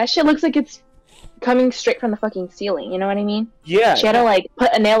 look at it. That shit looks like it's coming straight from the fucking ceiling. You know what I mean? Yeah. She had to, like,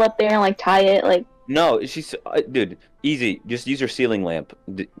 put a nail up there and, like, tie it. Like, No, she's dude, easy. Just use your ceiling lamp.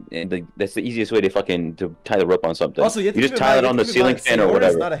 That's the easiest way to tie the rope on something. Also, you have to just keep in tie mind, it on the ceiling fan or Sayori's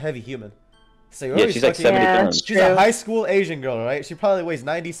whatever. not a heavy human. Yeah, Sayori's she's like fucking- 70 Yeah, pounds. She's a True. high school Asian girl, right? She probably weighs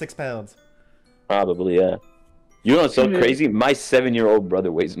 96 pounds. Probably, yeah. You know what's so Mhm. crazy? My 7-year-old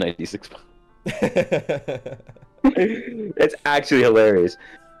brother weighs 96 pounds. That's actually hilarious.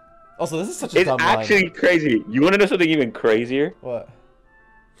 Also, this is such a It's dumb actually line. crazy. You want to know something even crazier? What?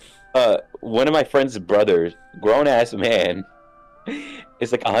 One of my friend's brothers, grown ass man,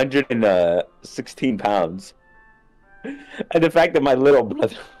 is like 116 pounds. And the fact that my little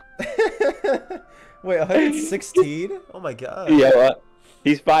brother, Wait, 116? Oh my god. yeah,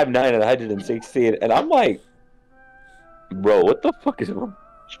 he's 5'9" and 116, and I'm like, bro, what the fuck is wrong?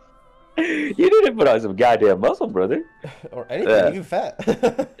 You didn't put on some goddamn muscle, brother. Or anything, Yeah. even fat.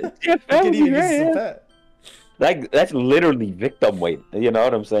 Yeah, You can even use yeah, some yeah. fat. Like that's literally victim weight. You know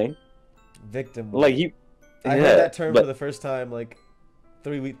what I'm saying? Victim. Like you. I yeah, heard that term but for the first time like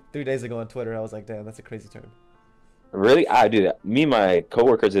 3 days ago on Twitter. I was like, damn, that's a crazy term. really, I do that. Me and my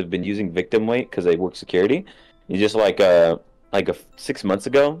coworkers have been using victim weight because they work security. It's just like 6 months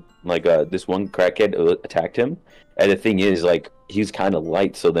ago, this one crackhead attacked him, and the thing is, like, he's kind of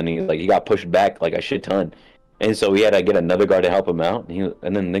light, so then he got pushed back like a shit ton, and so we had to get another guard to help him out,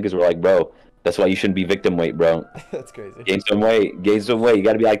 and then niggas were like, bro, that's why you shouldn't be victim weight, bro. That's crazy. Gain some weight, You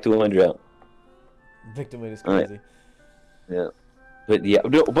got to be like 200. Victim weight is Alright. crazy. Yeah,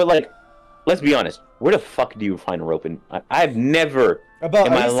 but like, let's be honest. Where the fuck do you find a rope? I've never About,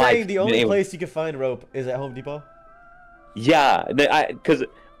 in my are you life saying the been only able- place you can find rope is at Home Depot? Yeah, because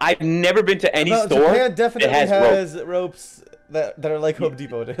I've never been to any No, store Japan definitely that has rope. has ropes that are like Home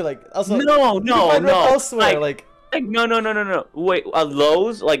Depot. They're like also No, you can find rope elsewhere. Like no. Wait,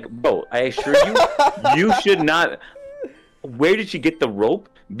 Lowe's, like, bro, I assure you, you should not. Where did she get the rope?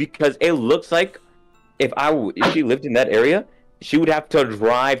 Because it looks like if she lived in that area, she would have to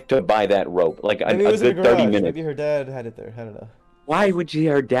drive to buy that rope, like maybe it a was in a good 30 garage. minutes. Maybe her dad had it there. I don't know. Why would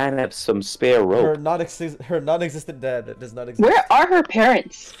her dad have some spare rope? Her non-existent dad that does not exist. Where are her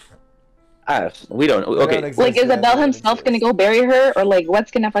parents? We don't. They Okay, don't exist, Like, is yeah, Abel they don't himself gonna exist. go bury her, or like,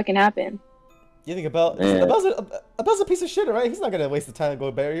 what's gonna fucking happen? You think Abel's a piece of shit, right? He's not gonna waste the time and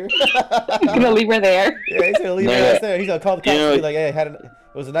go bury her. He's gonna leave her there. Yeah, he's gonna leave No, her yeah. ass there. He's gonna call the cops and be like, "Hey, it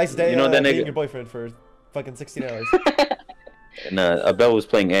was a nice day. You know that being nigga- your boyfriend for fucking 16 hours." and Abel was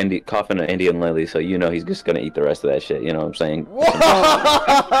playing coughing on Andy and Lily, so you know he's just gonna eat the rest of that shit. You know what I'm saying? Whoa!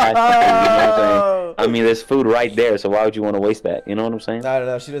 I mean, there's food right there, so why would you want to waste that? You know what I'm saying? I don't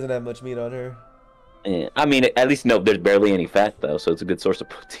know. She doesn't have much meat on her. Yeah. I mean, at least no, there's barely any fat though, so it's a good source of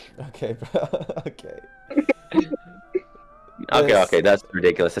protein. Okay, bro. Okay. Okay, that's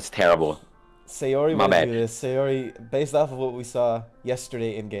ridiculous. That's terrible. Sayori My would bad. do this. Sayori, based off of what we saw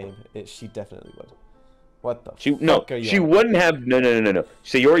yesterday in game, she definitely would. What the She fuck are you she on? wouldn't have no.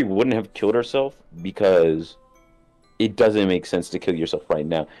 Sayori wouldn't have killed herself because it doesn't make sense to kill yourself right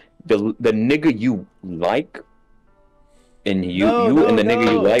now. The nigga you like, and you and the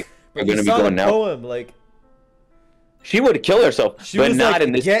nigga you like are But gonna you be saw the going out. poem, like She would kill herself, she but was not like,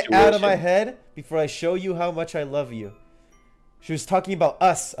 in this "Get situation. out of my head before I show you how much I love you." She was talking about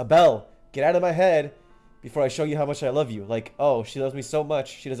us, Abel. Get out of my head before I show you how much I love you. Like, oh, she loves me so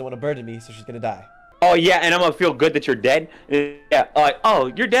much, she doesn't want to burden me, so she's gonna die. Oh yeah, and I'm gonna feel good that you're dead. Yeah,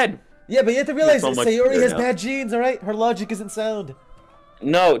 oh, you're dead. Yeah, but you have to realize so that much Sayori fear has now. bad genes, alright? Her logic isn't sound.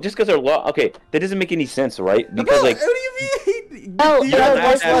 No, just because they're okay, that doesn't make any sense, right? Because Abel, like, what do you mean? Oh, Do if you have a the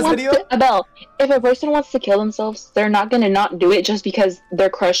last person wants video? to, Abel, if a person wants to kill themselves, they're not gonna not do it just because their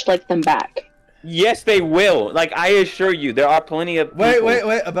crush liked them back. yes, they will. Like, I assure you, there are plenty of people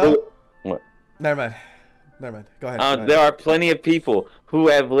Wait, Abel. What? Never mind. Go ahead. Go ahead. There are plenty of people who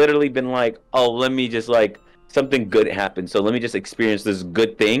have literally been like, oh, let me just like something good happened, so let me just experience this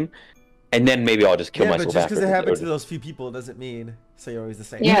good thing, and then maybe I'll just kill Yeah, but myself just because it afterwards. happened to those few people doesn't mean Sayori's the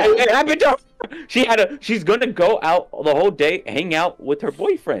same. Yeah. It happened to her. She's gonna go out the whole day, hang out with her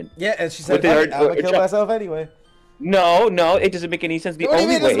boyfriend. Yeah, and she said, With her- "I'm gonna kill her- myself anyway." No, it doesn't make any sense. The What do you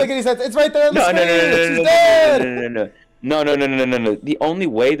only mean it doesn't way. make any sense? It's right there on the No, screen. She's no, dead. no. The only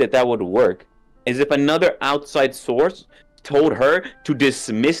way that would work is if another outside source told her to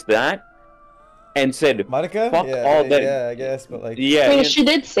dismiss that and said, Monika? Fuck yeah, all that. Yeah, I guess, but like. yeah, I mean, yeah, she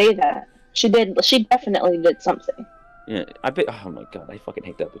did say that. She definitely did something. yeah. I bet. Oh my god, I fucking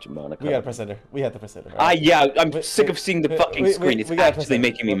hate that bitch, Monica. We gotta press enter. We have to press enter. Yeah, I'm Wait, sick wait, of seeing the wait, fucking wait, screen. wait, It's we gotta press actually enter.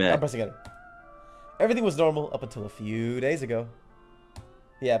 making me I'm mad. pressing enter. Everything was normal up until a few days ago.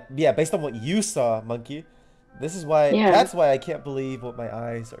 Yeah, based on what you saw, Monkey. This is why. Yeah. That's why I can't believe what my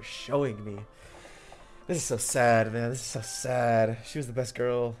eyes are showing me. This is so sad, man. This is so sad. She was the best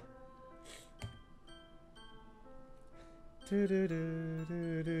girl. I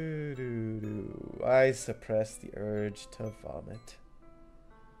suppressed the urge to vomit.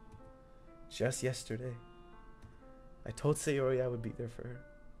 Just yesterday, I told Sayori I would be there for her.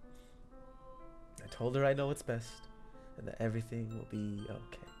 I told her I know what's best and that everything will be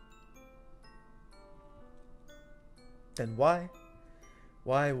okay. Then why?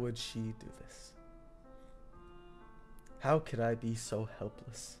 Why would she do this? How could I be so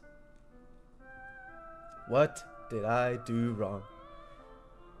helpless? What did I do wrong?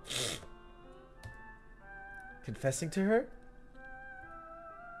 Confessing to her?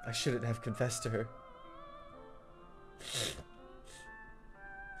 I shouldn't have confessed to her.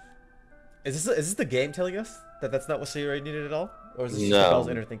 Is this the game telling us that that's not what Sayori needed at all? Or is this just Bell's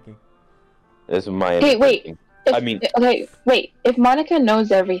inner thinking? This is my Hey, wait. thinking. If Monika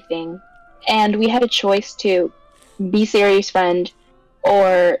knows everything, and we had a choice to be Sayori's friend,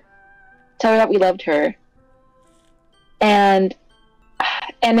 or tell her that we loved her, and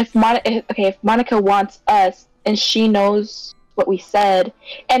if Monika wants us, and she knows what we said,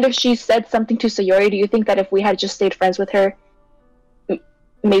 and if she said something to Sayori, do you think that if we had just stayed friends with her,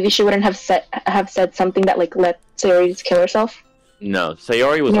 maybe she wouldn't have said something that like let Sayori just kill herself? No,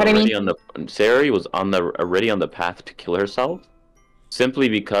 Sayori was already on the path to kill herself, simply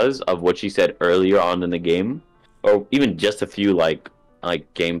because of what she said earlier on in the game, or even just a few like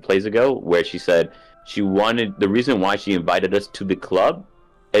gameplays ago, where she said the reason why she invited us to the club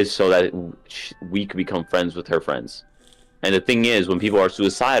is so that we could become friends with her friends. And the thing is, when people are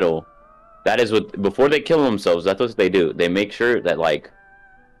suicidal, that is what, before they kill themselves, that's what they do. They make sure that like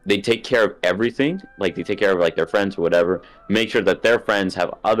they take care of everything, like they take care of like their friends or whatever. Make sure that their friends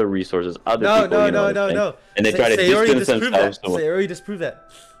have other resources, other people. No. And they try to distance themselves. Sayori disproved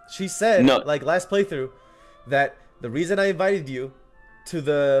that. She said, like last playthrough, that the reason I invited you to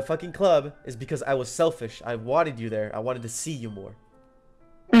the fucking club is because I was selfish. I wanted you there. I wanted to see you more.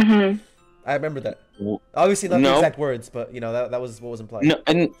 Mm-hmm. I remember that. Obviously not the exact words, but you know that was what was implied.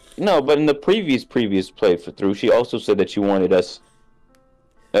 But in the previous playthrough, she also said that she wanted us.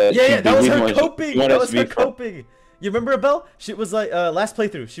 That was her coping. That was her coping. You remember Abel? She was like, last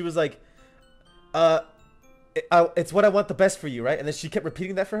playthrough, she was like, it's what I want the best for you, right? And then she kept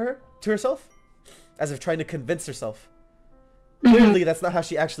repeating that to herself, as if trying to convince herself. Clearly, that's not how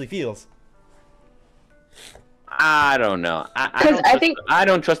she actually feels. I don't know. I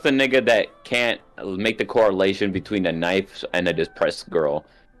don't trust a nigga that can't make the correlation between a knife and a depressed girl.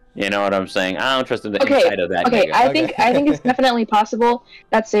 You know what I'm saying? I don't trust the inside of that nigga. I think it's definitely possible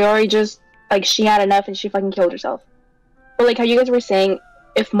that Sayori just like she had enough and she fucking killed herself. But like how you guys were saying,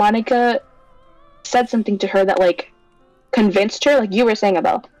 if Monika said something to her that like convinced her, like you were saying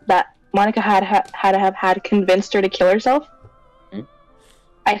about that Monika had convinced her to kill herself. Mm-hmm.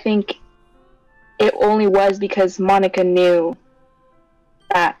 I think it only was because Monika knew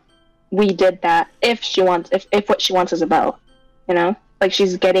that we did that if what she wants is a bow, you know? Like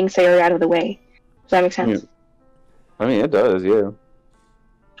she's getting Sayori out of the way. Does that make sense? Yeah. I mean, it does, yeah.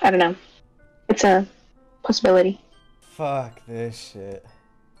 I don't know. It's a possibility. Fuck this shit.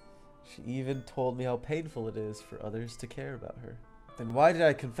 She even told me how painful it is for others to care about her. Then why did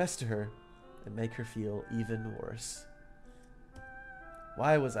I confess to her and make her feel even worse?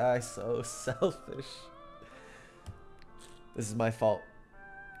 Why was I so selfish? This is my fault.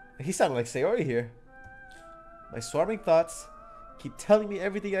 He sounded like Sayori here. My swarming thoughts keep telling me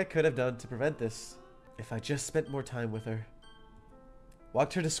everything I could have done to prevent this. If I just spent more time with her,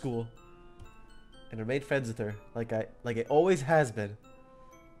 walked her to school, and remained friends with her like it always has been,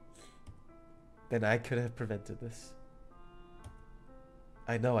 then I could have prevented this.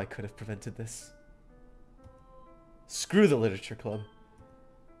 I know I could have prevented this. Screw the literature club.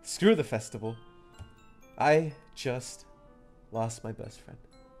 Screw the festival. I just lost my best friend.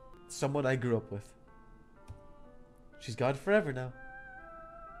 Someone I grew up with. She's gone forever now.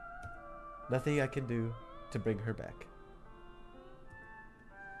 Nothing I can do to bring her back.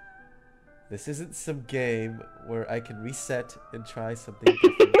 This isn't some game where I can reset and try something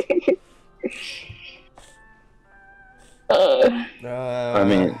different. I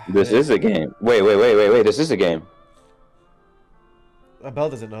mean, this is a game. Wait, this is a game. Belle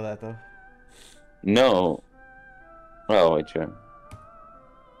doesn't know that, though. No. Oh, wait, sure.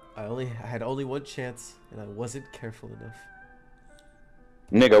 I had only one chance, and I wasn't careful enough.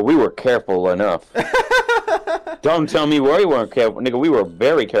 Nigga, we were careful enough. Don't tell me we weren't careful. Nigga, we were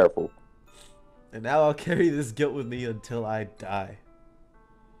very careful. And now I'll carry this guilt with me until I die.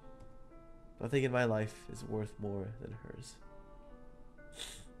 Nothing in my life is worth more than hers.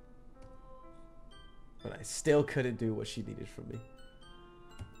 But I still couldn't do what she needed from me.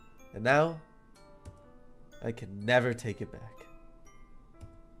 And now, I can never take it back.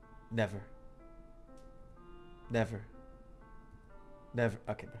 Never. Never. Never.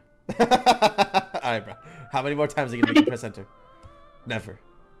 Okay, bro. Alright, bro. How many more times are you gonna make me press enter? Never.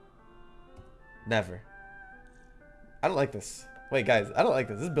 Never. I don't like this. Wait, guys. I don't like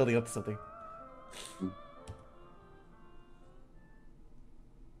this. This is building up to something.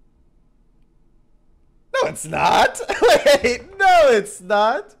 No, it's not. Wait. No, it's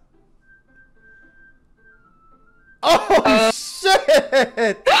not. Oh,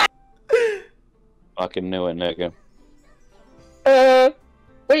 shit. Fucking knew it, nigga.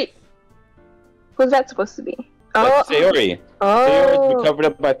 Wait. Who's that supposed to be? That's Sayori. Sayori's Oh. been covered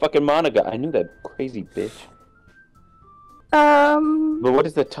up by fucking Monika. I knew that crazy bitch. But what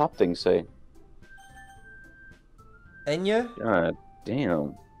does the top thing say? Enya? God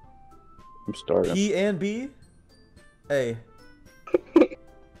damn. I'm starting. P and B? A.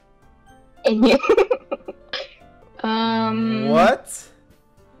 And you. What?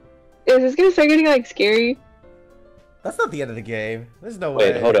 Is this gonna start getting like scary? That's not the end of the game. There's no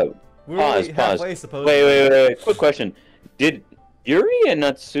way. Wait, hold up. We're Pause, only halfway, pause. supposedly. Wait. Quick question. Did Yuri and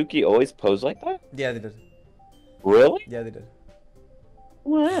Natsuki always pose like that? Yeah, they did. Really? Yeah, they did.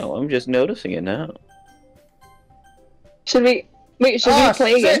 Wow, I'm just noticing it now. Should we? Wait, should we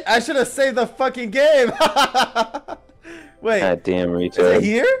play again? Shit, I should have saved the fucking game. Wait, God damn is retard. it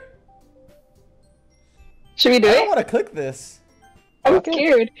here? Should we do I don't it? want to click this. I'm Okay.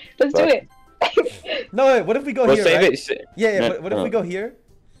 scared. Let's do Fuck. it. No, wait, what if we go Well, here, save right? it. Yeah, No, what if no. we go here?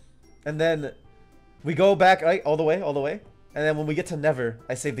 And then we go back, right? All the way. And then when we get to never,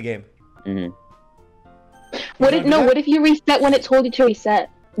 I save the game. Mhm. What You if wanna do that? What if you reset when it told you to reset?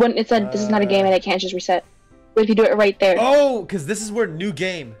 When it said this is not a game and it can't just reset. What if you do it right there? Oh, because this is where new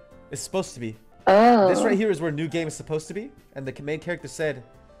game is supposed to be. Oh. This right here is where new game is supposed to be. And the main character said,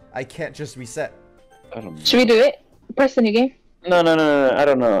 I can't just reset. I don't know. Should we do it? Press the new game. No. I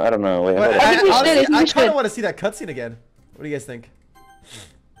don't know. Wait, But hold I on. think we should, honestly, I think we I should. kind of want to see that cutscene again. What do you guys think?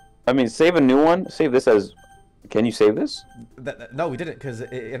 I mean, save a new one. Save this as. Can you save this? No, we didn't, because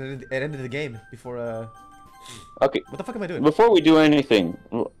it ended the game before, Okay. What the fuck am I doing? Before we do anything,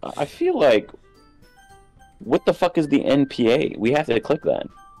 I feel like. What the fuck is the NPA? We have to click that.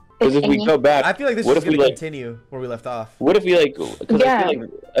 Because if we go back, I feel like this what is if we going to like? continue where we left off. What if we like? Because Yeah.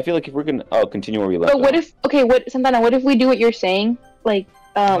 I feel like if we're gonna continue where we left. But what off. if? Okay, Santana? What if we do what you're saying? Like,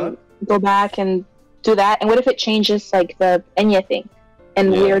 Huh? go back and do that. And what if it changes like the Enya thing,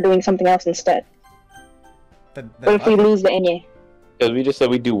 and Yeah. we're doing something else instead? What if we lose the Enya? Because we just said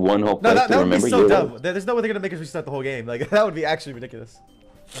we do one whole No, place that to would be remember so Yuri. dumb. There's no way they're gonna make us restart the whole game. Like that would be actually ridiculous.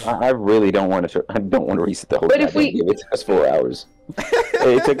 I really don't want to. I don't want to reset the whole But if goddamn we- game. It took us 4 hours.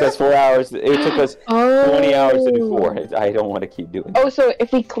 It took us 4 hours. It took us 20 hours to do 4. I don't want to keep doing. Oh, so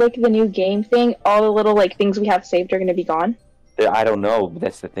if we click the new game thing, all the little like things we have saved are gonna be gone. I don't know. But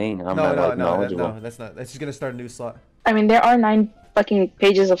that's the thing. I'm not like knowledgeable. No, that's not. That's just gonna start a new slot. I mean, there are 9 fucking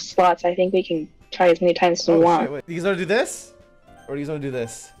pages of slots. I think we can try as many times as we Oh, want. shit, wait. You guys wanna do this, or do you guys wanna do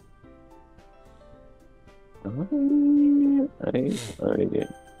this? I already did.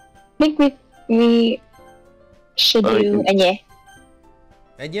 I think we should Oh, do you- Enya.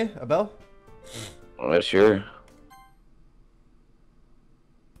 Enya, Abel. Sure.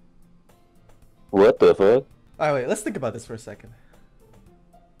 What the fuck? All right, wait. Let's think about this for a second.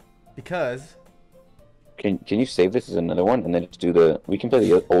 Because Can you save this as another one and then just do the? We can play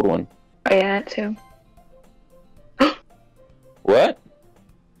the old one. Oh yeah, that too. What?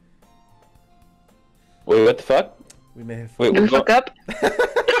 Wait, what the fuck? we may have. Wait, Did we what? fuck up?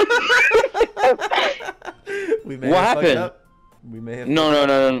 We may What have fucked happened? up. We may have.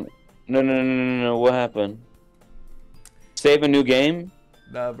 No. What happened? Save a new game?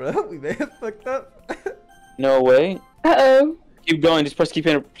 Nah, bro. We may have fucked up. No way. Uh-oh. Keep going.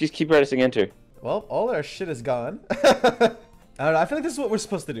 Just keep pressing enter. Well, all our shit is gone. I don't know. I feel like this is what we're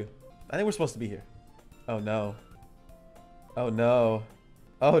supposed to do. I think we're supposed to be here. Oh no. Oh no.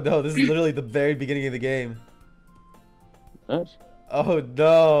 Oh no. This is literally the very beginning of the game. Nice. Oh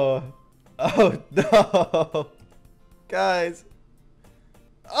no. Oh no. Guys.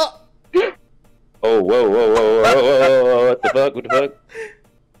 Oh. Oh, whoa. What the fuck? What the fuck?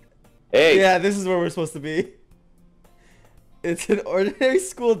 Hey. Yeah, this is where we're supposed to be. It's an ordinary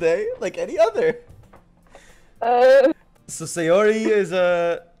school day like any other. So Sayori is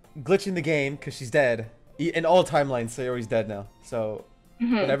glitching the game because she's dead. In all timelines, Sayori's dead now. So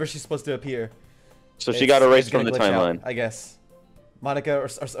whenever she's supposed to appear, So she got erased it's gonna from the glitch out, timeline. I guess. Monika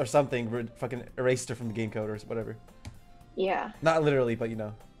or something fucking erased her from the game code or whatever. Yeah. Not literally, but you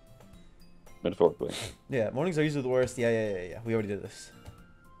know. Metaphorically. Yeah, mornings are usually the worst. Yeah. We already did this.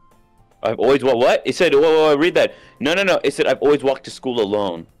 I've always what? It said, whoa, read that. No. It said I've always walked to school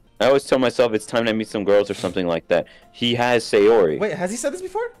alone. I always tell myself it's time to meet some girls or something like that. He has Sayori. Wait, has he said this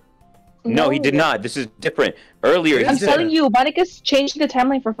before? No, he did not. This is different. Earlier, I'm he said... telling you, Monika's changing the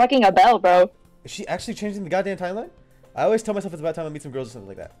timeline for fucking Abiel, bro. Is she actually changing the goddamn timeline? I always tell myself it's about time to meet some girls or something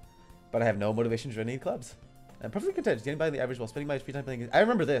like that. But I have no motivation to join any clubs. I'm perfectly content getting by the average while spending my free time playing games. I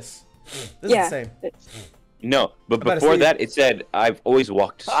remember this. This is the same. No, but before that, it said, I've always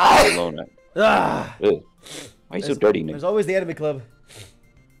walked to school alone. Ah! Why are you so dirty, Nick? There's always the anime club.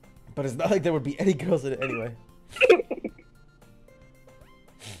 But it's not like there would be any girls in it anyway.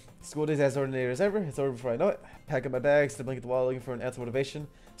 School days as ordinary as ever. It's over before I know it. Pack up my bags, stibbling at the wall, looking for an ounce of motivation.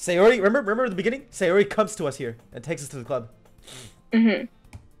 Sayori, remember the beginning? Sayori comes to us here and takes us to the club. Mm-hmm.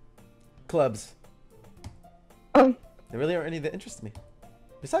 Clubs. Oh. There really aren't any that interest me.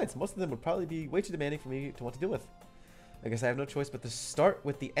 Besides, most of them would probably be way too demanding for me to want to deal with. I guess I have no choice but to start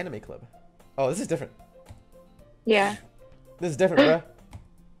with the anime club. Oh, this is different. Yeah. This is different, bruh.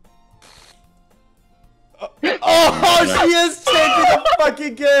 Oh, she is changing the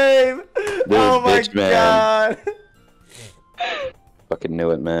fucking game! Oh my bitch, man. god! Fucking knew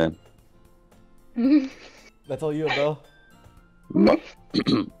it, man. That's all you, Abiel?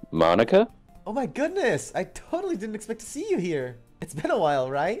 Monika? Oh my goodness! I totally didn't expect to see you here. It's been a while,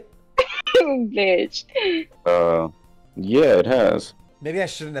 right? Bitch. Yeah, it has. Maybe I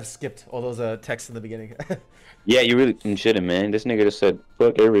shouldn't have skipped all those texts in the beginning. Yeah, you really shouldn't, man. This nigga just said,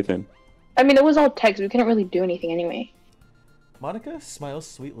 fuck everything. I mean, it was all text. We couldn't really do anything anyway. Monika smiles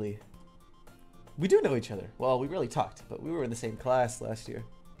sweetly. We do know each other. Well, we really talked, but we were in the same class last year.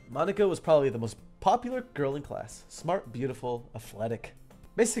 Monika was probably the most popular girl in class. Smart, beautiful, athletic.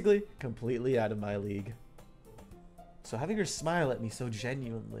 Basically, completely out of my league. So having her smile at me so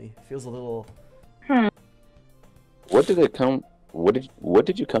genuinely feels a little... What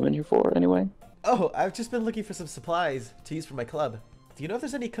did you come in here for, anyway? Oh, I've just been looking for some supplies to use for my club. Do you know if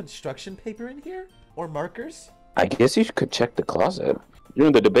there's any construction paper in here? Or markers? I guess you could check the closet. You're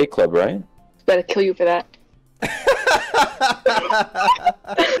in the debate club, right? Better kill you for that.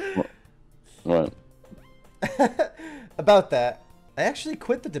 What? About that, I actually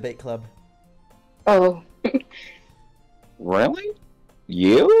quit the debate club. Oh. Really?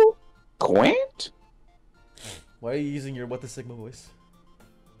 You? Quint? Why are you using your What the Sigma voice?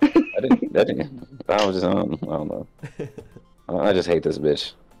 I was just, I don't know. I just hate this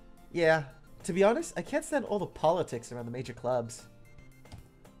bitch. Yeah, to be honest, I can't stand all the politics around the major clubs.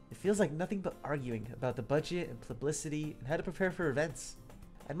 It feels like nothing but arguing about the budget and publicity and how to prepare for events.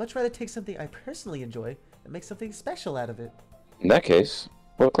 I'd much rather take something I personally enjoy and make something special out of it. In that case,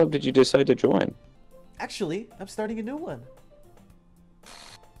 what club did you decide to join? Actually, I'm starting a new one.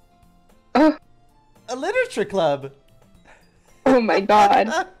 Oh. A literature club! Oh my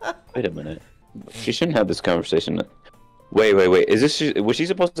god. Wait a minute. She shouldn't have this conversation. Wait. Was she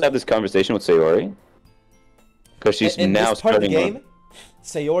supposed to have this conversation with Sayori? Because she's in now this part of the starting game,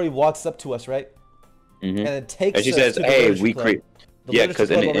 Sayori walks up to us, right? Mm-hmm. And it takes and she us says, to the "Hey, literature we club. create." The Yeah, literature because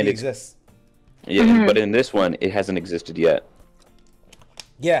club it already exists. exists. Yeah, but in this one, it hasn't existed yet.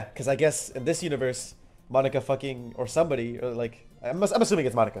 Yeah, because I guess in this universe, Monika fucking, or somebody, or like, I'm assuming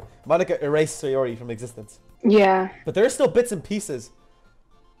it's Monika. Monika erased Sayori from existence. Yeah. But there are still bits and pieces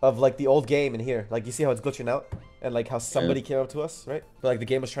of like the old game in here. Like you see how it's glitching out? And like how somebody came up to us, right? But like the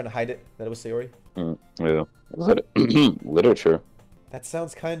game was trying to hide it, that it was Sayori. Yeah. Literature. That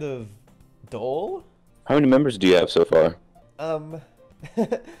sounds kind of dull. How many members do you have so far?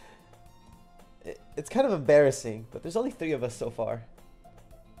 It's kind of embarrassing, but there's only 3 of us so far.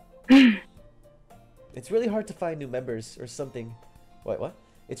 It's really hard to find new members or something. Wait, what?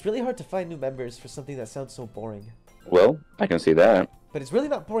 It's really hard to find new members for something that sounds so boring. Well, I can see that. But it's really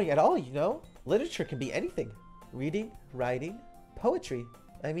not boring at all, you know? Literature can be anything. Reading, writing, poetry.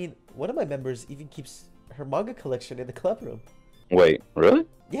 I mean, one of my members even keeps her manga collection in the club room. Wait, really?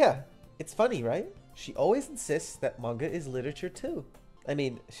 Yeah, it's funny, right? She always insists that manga is literature too. I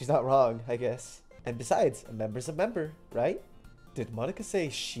mean, she's not wrong, I guess. And besides, a member's a member, right? Did Monika say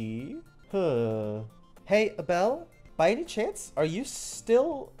she? Huh. Hey, Abiel, by any chance, are you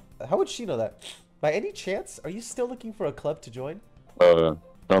still... How would she know that? By any chance, are you still looking for a club to join?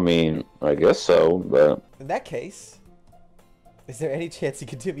 I mean, I guess so, but... In that case, is there any chance you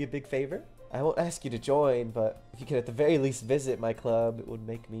could do me a big favor? I won't ask you to join, but if you could at the very least visit my club, it would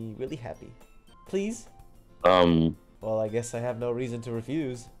make me really happy. Please? Well, I guess I have no reason to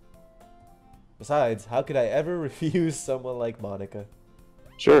refuse. Besides, how could I ever refuse someone like Monika?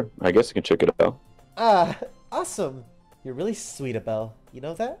 Sure, I guess I can check it out. Ah, awesome! You're really sweet, Abiel. You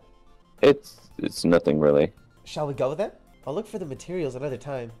know that? It's nothing really. Shall we go then? I'll look for the materials another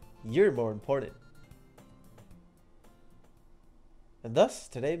time. You're more important. And thus,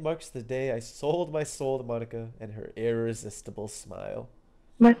 today marks the day I sold my soul to Monika and her irresistible smile.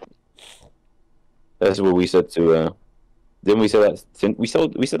 What? That's what we said to. Didn't we say that? We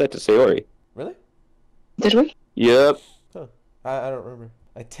said that to Sayori. Really? Did we? Yep. Huh. I don't remember.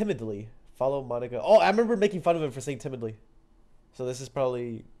 I timidly follow Monika. Oh, I remember making fun of him for saying timidly. So this is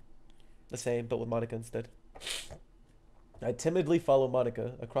probably the same, but with Monika instead. I timidly follow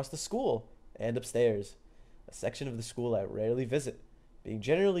Monika across the school and upstairs, a section of the school I rarely visit, being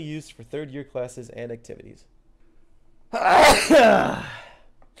generally used for third-year classes and activities. Oh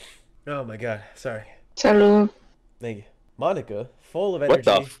my god, sorry. Salud. Thank you. Monika, full of energy. What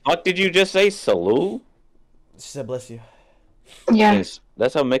the fuck did you just say, salute? She said bless you. Yeah.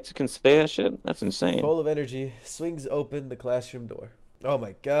 That's how Mexicans say that shit? That's insane. Full of energy, swings open the classroom door. Oh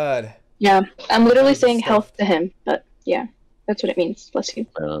my god. Yeah. I'm literally saying health to him, but yeah, that's what it means. Bless you.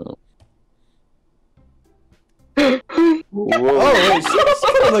 Whoa. Oh, wait,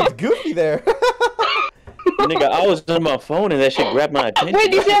 she looked goofy there. Nigga, I was on my phone and that shit grabbed my attention. Wait,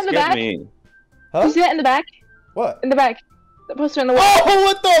 do you see that in the Scared back? me. Huh? Do you see that in the back? What? In the back. The poster on the wall. Oh,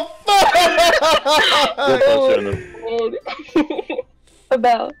 what the Good fuck? poster on the-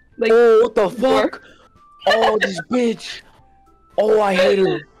 About like. Oh, what the fuck? Oh, this bitch. Oh, I hate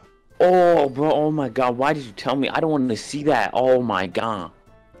her. Oh, bro. Oh my god. Why did you tell me? I don't want to see that. Oh my god.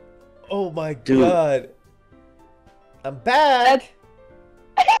 Oh my Dude. god. I'm back.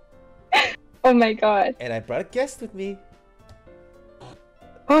 Oh my god. And I brought a guest with me.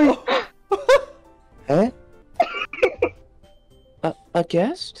 Oh. Huh? A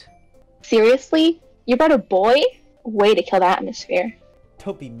guest? Seriously? You brought a boy? Way to kill the atmosphere.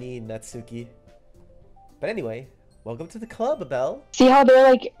 Don't be mean, Natsuki. But anyway, welcome to the club, Abiel. See how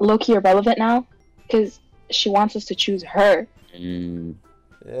they're like low-key irrelevant now? Because she wants us to choose her.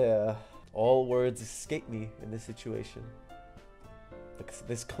 Yeah, all words escape me in this situation. Because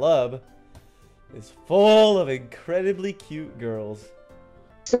this club is full of incredibly cute girls.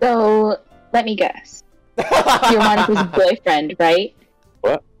 So, let me guess. You're Monika's boyfriend, right?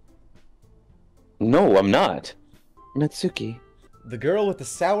 What? No, I'm not. Natsuki. The girl with the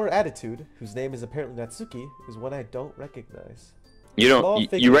sour attitude, whose name is apparently Natsuki, is one I don't recognize. You Small don't.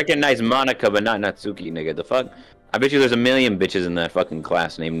 figure. You recognize Monika, but not Natsuki, nigga. The fuck? I bet you there's a million bitches in that fucking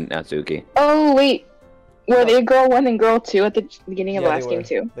class named Natsuki. Oh, wait. Were they girl 1 and girl 2 at the beginning of Yeah, last they game, were.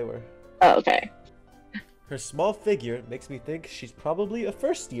 too? They were. Oh, okay. Her small figure makes me think she's probably a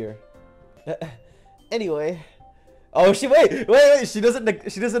first year. Anyway. Oh, wait, she doesn't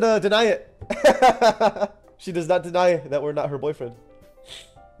deny it. She does not deny that we're not her boyfriend.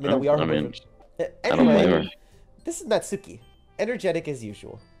 I mean, that we are her boyfriend. I don't blame her. Anyway, this is Natsuki, energetic as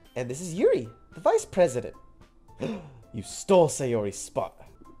usual. And this is Yuri, the vice president. You stole Sayori's spot.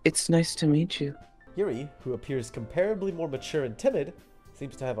 It's nice to meet you. Yuri, who appears comparably more mature and timid,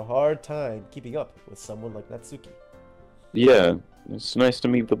 seems to have a hard time keeping up with someone like Natsuki. Yeah, it's nice to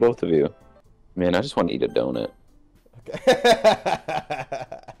meet the both of you. Man, I just want to eat a donut. Okay.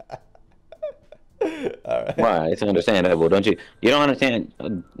 Alright. Why? It's understandable, don't you? You don't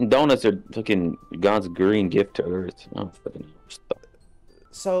understand. Donuts are fucking God's green gift to Earth. Oh, fucking stuff.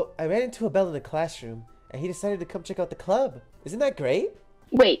 So, I ran into Abiel in the classroom, and he decided to come check out the club. Isn't that great?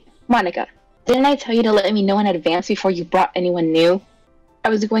 Wait, Monika. Didn't I tell you to let me know in advance before you brought anyone new? I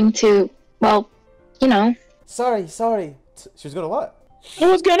was going to, well, you know. Sorry. She was gonna what? I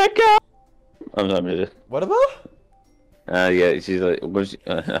was gonna go. I'm sorry. What about? Yeah, she's like,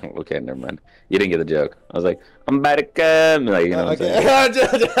 okay, never mind. You didn't get the joke. I was like, I'm about to come. Like, you know what I'm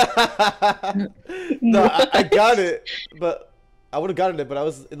saying? No, I got it, but I would have gotten it, but I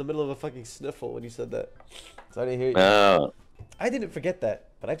was in the middle of a fucking sniffle when you said that. So I didn't hear you. Oh. I didn't forget that,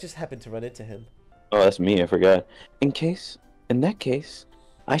 but I just happened to run into him. Oh, that's me. I forgot. In that case,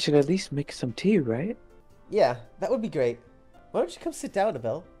 I should at least make some tea, right? Yeah, that would be great. Why don't you come sit down,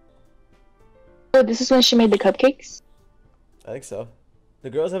 Abiel? Oh, this is when she made the cupcakes? I think so. The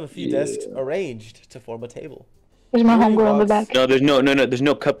girls have a few desks arranged to form a table. There's my Yuri homegirl in the walks- back. No, there's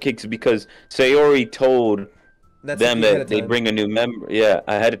no cupcakes because Sayori told Natsuki them ahead that of they time. bring a new member. Yeah,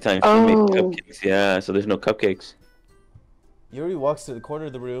 ahead of time she made cupcakes. Yeah, so there's no cupcakes. Yuri walks to the corner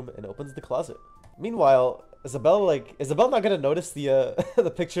of the room and opens the closet. Meanwhile, is Abiel not gonna notice the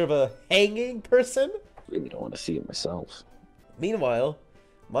the picture of a hanging person? Really don't want to see it myself. Meanwhile,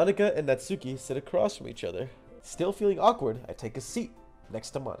 Monika and Natsuki sit across from each other. Still feeling awkward, I take a seat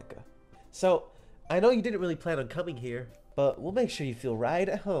next to Monika. So, I know you didn't really plan on coming here, but we'll make sure you feel right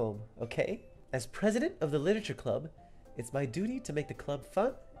at home, okay? As president of the Literature Club, it's my duty to make the club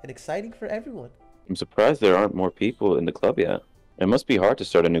fun and exciting for everyone. I'm surprised there aren't more people in the club yet. It must be hard to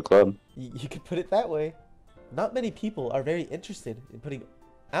start a new club. You could put it that way. Not many people are very interested in putting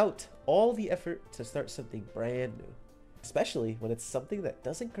out all the effort to start something brand new. Especially when it's something that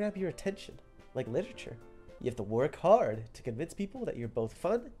doesn't grab your attention, like literature. You have to work hard to convince people that you're both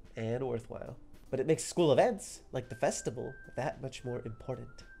fun and worthwhile. But it makes school events, like the festival, that much more important.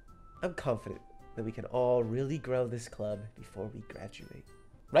 I'm confident that we can all really grow this club before we graduate.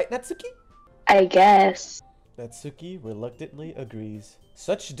 Right, Natsuki? I guess. Natsuki reluctantly agrees.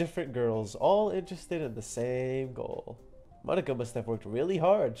 Such different girls, all interested in the same goal. Monika must have worked really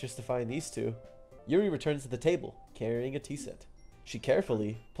hard just to find these two. Yuri returns to the table, carrying a tea set. She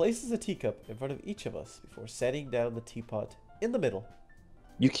carefully places a teacup in front of each of us before setting down the teapot in the middle.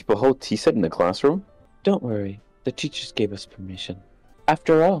 You keep a whole tea set in the classroom? Don't worry, the teachers gave us permission.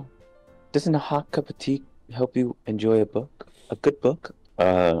 After all, doesn't a hot cup of tea help you enjoy a book? A good book?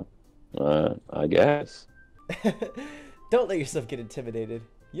 I guess. Don't let yourself get intimidated.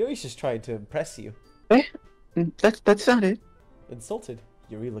 Yuri's just trying to impress you. Eh? That's not it. Insulted,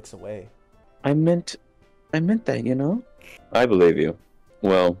 Yuri looks away. I meant that, you know? I believe you.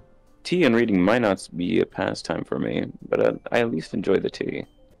 Well, tea and reading might not be a pastime for me, but I at least enjoy the tea.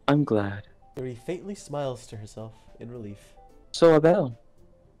 I'm glad. Yuri faintly smiles to herself in relief. So, Abel,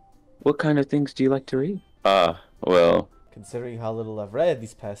 what kind of things do you like to read? Well... Considering how little I've read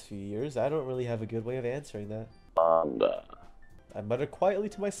these past few years, I don't really have a good way of answering that. I mutter quietly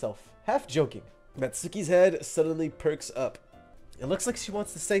to myself, half joking. Natsuki's head suddenly perks up. It looks like she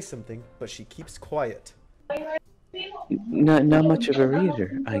wants to say something, but she keeps quiet. Not much of a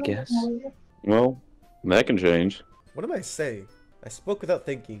reader, I guess. Well, that can change. What am I saying? I spoke without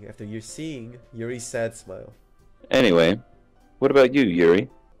thinking after you're seeing Yuri's sad smile. Anyway, what about you, Yuri?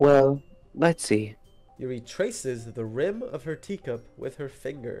 Well, let's see. Yuri traces the rim of her teacup with her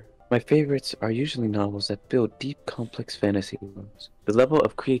finger. My favorites are usually novels that build deep, complex fantasy worlds. The level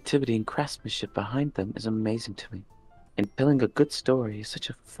of creativity and craftsmanship behind them is amazing to me. And telling a good story in such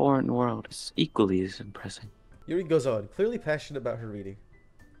a foreign world is equally as impressive. Yuri goes on, clearly passionate about her reading.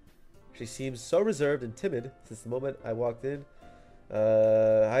 She seems so reserved and timid since the moment I walked in.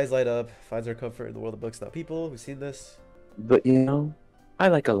 Eyes light up, finds her comfort in the world of books, not people. We've seen this. But you know, I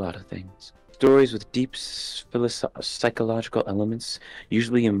like a lot of things. Stories with deep psychological elements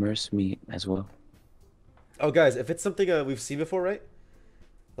usually immerse me as well. Oh, guys, if it's something we've seen before, right?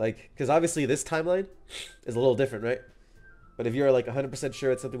 Like, because obviously this timeline is a little different, right? But if you're like 100%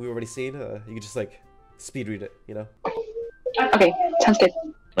 sure it's something we've already seen, you can just like speed read it, you know? Okay, sounds good.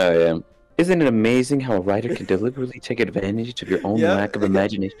 Oh, yeah. Isn't it amazing how a writer can deliberately take advantage of your own lack of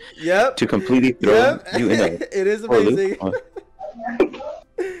imagination to completely throw you in a... It is amazing.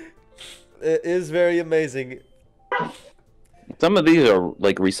 It is very amazing. Some of these are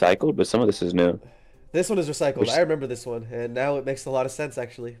like recycled, but some of this is new. This one is recycled. I remember this one, and now it makes a lot of sense,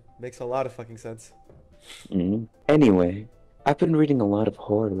 actually. Makes a lot of fucking sense. Anyway, I've been reading a lot of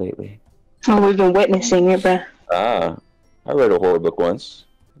horror lately. Oh, we've been witnessing it, bruh. I read a horror book once.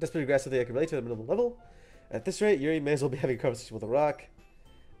 That's pretty aggressively I can relate to at a minimal level. At this rate, Yuri may as well be having a conversation with a rock.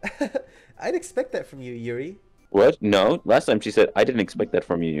 I'd expect that from you, Yuri. What? No. Last time she said, I didn't expect that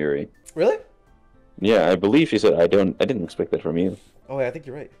from you, Yuri. Really? Yeah, I believe she said, I didn't expect that from you. Oh, wait, I think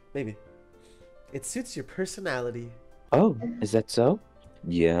you're right. Maybe. It suits your personality. Oh, is that so?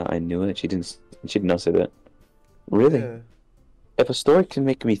 Yeah, I knew it. She did not say that. Really? Yeah. If a story can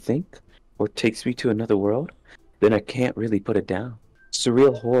make me think, or takes me to another world, then I can't really put it down.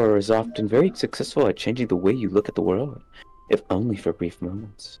 Surreal horror is often very successful at changing the way you look at the world, if only for brief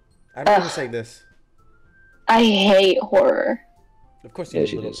moments. I remember saying this. I hate horror. Of course you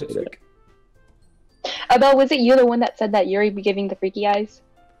did, little pipsqueak. Abel, was it you the one that said that Yuri be giving the freaky eyes?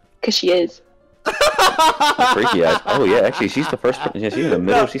 Because she is. Freaky eyes? Oh yeah, actually she's the first person. Yeah, she's in the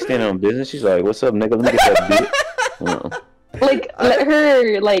middle, she's standing on business, she's like, what's up, nigga, let me get that beat. Like, let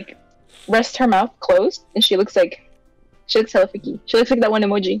her, like, rest her mouth closed, and she looks hella freaky. She looks like that one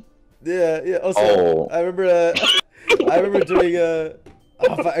emoji. Yeah, also, I remember doing,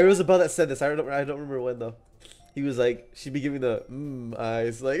 it was Abel that said this, I don't remember when though. He was like, she'd be giving the,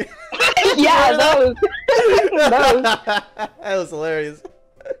 eyes, like. Yeah, those. That was hilarious.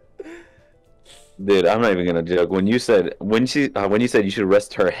 Dude, I'm not even gonna joke. When you said you said you should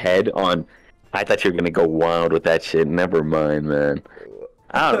rest her head on, I thought you were gonna go wild with that shit. Never mind, man.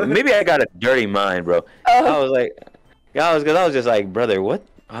 Maybe I got a dirty mind, bro. I was just like, brother, what?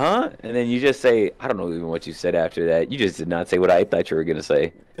 Huh? And then you just say, I don't know even what you said after that. You just did not say what I thought you were gonna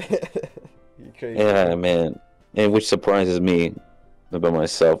say. You're crazy. Yeah, man. And which surprises me about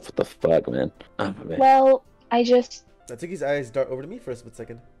myself. What the fuck, man? Oh, man. Well, I took his eyes dart over to me for a split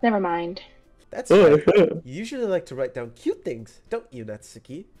second. Never mind. That's right. You usually like to write down cute things, don't you,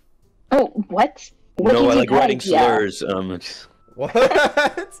 Natsuki? Oh, what? What No, did I you like have? writing Yeah. slurs. What?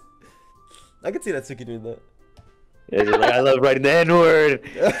 I can see Natsuki doing that. Yeah, just like, I love writing the N-word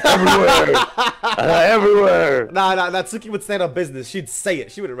everywhere. Everywhere. Nah, Natsuki would stand on business. She'd say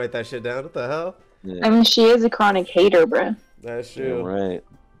it. She wouldn't write that shit down. What the hell? Yeah. I mean, she is a chronic hater, bruh. That's Yeah, true. right.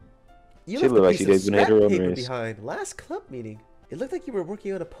 You She left looked a like piece she of did when scrap her own paper race. behind. Last club meeting. It looked like you were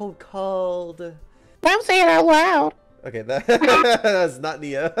working on a poem called... Don't say it out loud. Okay, that's not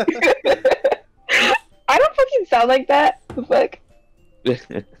Nia. I don't fucking sound like that. The fuck?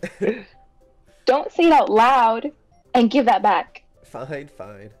 Don't say it out loud and give that back. Fine,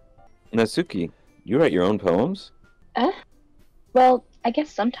 fine. Natsuki, you write your own poems? Well, I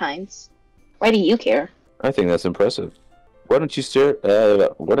guess sometimes. Why do you care? I think that's impressive. Why don't you share?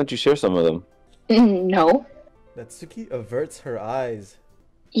 Why don't you share some of them? No. Natsuki averts her eyes.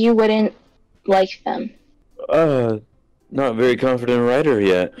 You wouldn't like them. Not very confident writer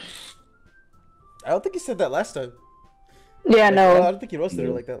yet. I don't think you said that last time. Yeah, I no. don't think you roasted her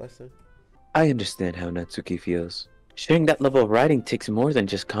No. like that last time. I understand how Natsuki feels. Sharing that level of writing takes more than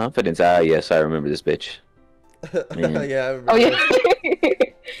just confidence. Ah, yes, I remember this bitch. Man. Yeah, I remember. Oh, yeah.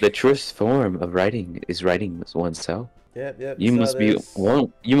 The truest form of writing is writing oneself. Yep. You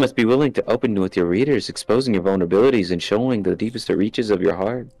must be willing to open with your readers, exposing your vulnerabilities and showing the deepest reaches of your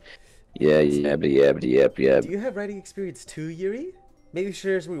heart. Yep. Do you have writing experience too, Yuri? Maybe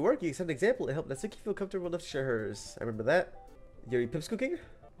share some of your work. You can set an example and help Natsuki feel comfortable enough to share hers. I remember that. Yuri pips cooking?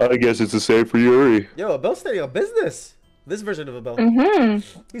 I guess it's the same for Yuri. Yo, Abel's standing on business. This version of Abel.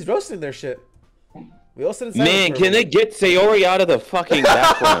 He's roasting their shit. We all sit inside. Man, can they get Sayori out of the fucking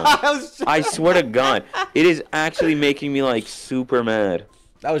background? I swear to God, it is actually making me like super mad.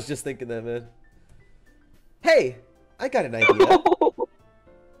 I was just thinking that, man. Hey, I got an idea.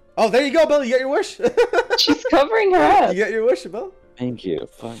 Oh, there you go, Abel. You got your wish. She's covering her up. You got your wish, Abel. Thank you.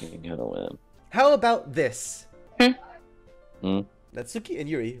 Fucking hell, man. How about this? Hmm? Natsuki and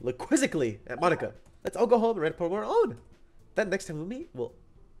Yuri look quizzically at Monika. Let's all go home and write a poem of our own. Then next time we meet, we'll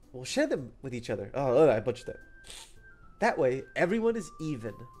share them with each other. Oh, I butchered that. That way, everyone is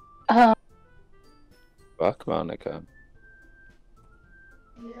even. Fuck Monika.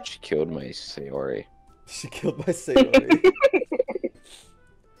 She killed my Sayori. She killed my Sayori.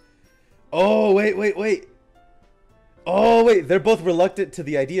 Oh, wait. Oh, wait. They're both reluctant to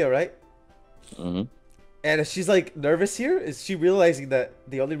the idea, right? Mm-hmm. And she's like nervous here. Is she realizing that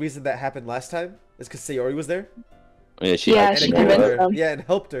the only reason that happened last time is because Sayori was there? Yeah, she Yeah, And she it gave convinced her, them. yeah, and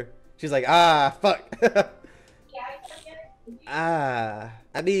helped her. She's like, ah, fuck. I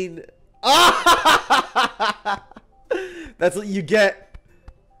mean, that's what you get.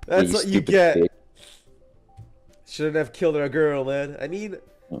 That's what you get. Pig. Shouldn't have killed our girl, man. I mean,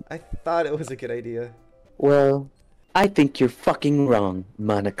 I thought it was a good idea. Well, I think you're fucking wrong,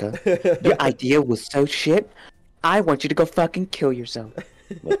 Monika. Your idea was so shit. I want you to go fucking kill yourself.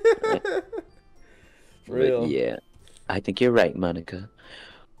 For real. Yeah, I think you're right, Monika.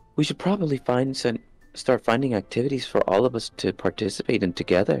 We should probably start finding activities for all of us to participate in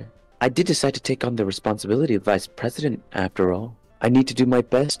together. I did decide to take on the responsibility of vice president, after all. I need to do my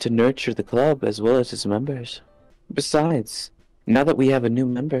best to nurture the club as well as its members. Besides, now that we have a new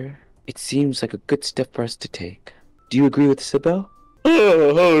member, it seems like a good step for us to take. Do you agree with Isabel?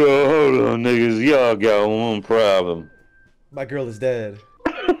 Oh, hold on, niggas. Y'all got one problem. My girl is dead.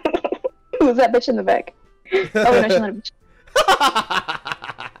 Who's that bitch in the back? Oh, no, she's not a bitch.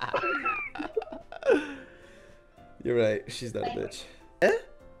 You're right. She's not a bitch. Eh?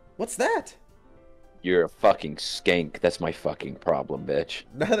 What's that? You're a fucking skank. That's my fucking problem, bitch.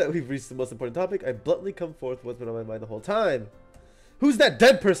 Now that we've reached the most important topic, I bluntly come forth with what's been on my mind the whole time. Who's that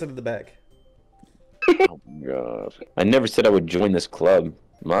dead person in the back? Oh my god. I never said I would join this club.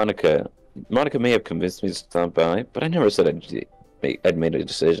 Monika may have convinced me to stop by, but I never said I'd made a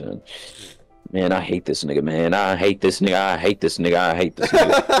decision. Man, I hate this nigga, man. I hate this nigga. I hate this nigga. I hate this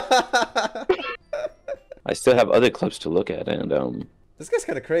nigga. I still have other clubs to look at, and This guy's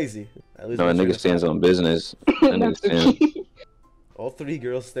kind of crazy. I lose no, my that train nigga of stands thought. on business. That nigga stands. All three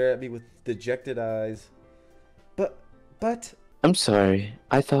girls stare at me with dejected eyes. But I'm sorry.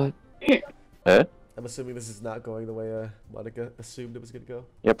 I thought. Huh? I'm assuming this is not going the way Monika assumed it was gonna go.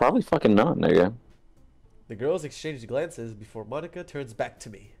 Yeah, probably fucking not, nigga. The girls exchange glances before Monika turns back to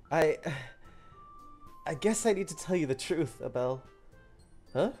me. I guess I need to tell you the truth, Abel.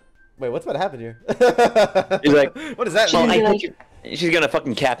 Huh? Wait, what's about to happen here? He's like, what does that Oh, mean? she's gonna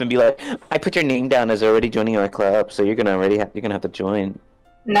fucking cap and be like, I put your name down as already joining our club, so you're gonna have to join.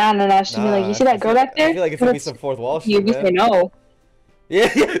 Nah. She'd be like, you see that girl back there? I feel like it's gonna be some fourth wall shit, You man. say no.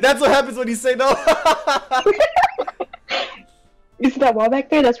 Yeah, that's what happens when you say no. You see that wall back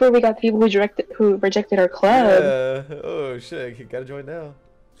there? That's where we got people who rejected our club. Yeah. Oh shit, you gotta join now.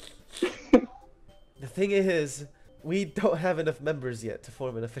 The thing is, we don't have enough members yet to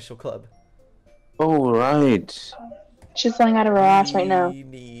form an official club. Oh, right. She's flying out of her ass right now. We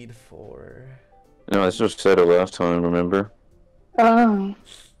need 4. No, that's what I said it last time, remember? Oh.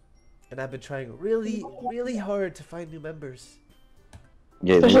 And I've been trying really, really hard to find new members.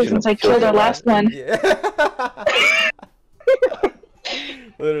 Yeah, Especially since I killed our last one. Yeah.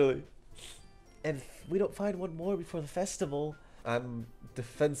 Literally. And if we don't find one more before the festival, I'm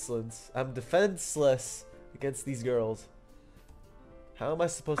defenseless. I'm defenseless against these girls. How am I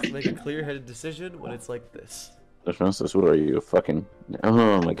supposed to make a clear-headed decision when it's like this? Francis, what are you, fucking...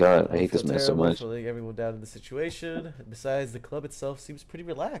 Oh my god, I hate this mess so much. For letting everyone down in the situation. And besides, the club itself seems pretty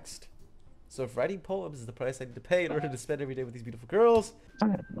relaxed. So if writing poems is the price I need to pay in order to spend every day with these beautiful girls...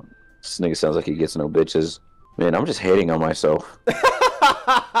 This nigga sounds like he gets no bitches. Man, I'm just hating on myself.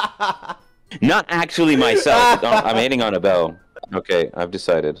 Not actually myself. I'm hating on Abiel. Okay, I've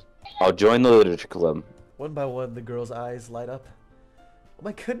decided. I'll join the literature club. One by one, the girl's eyes light up. Oh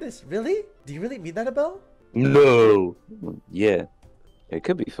my goodness, really? Do you really mean that, Abiel? No. Yeah. It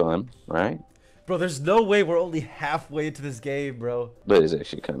could be fun, right? Bro, there's no way we're only halfway into this game, bro. That is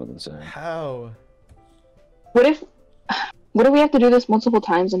actually kind of insane. How? What if we have to do this multiple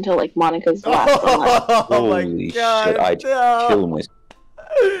times until like Monika's last one left? Oh my Holy god, shit, I kill myself.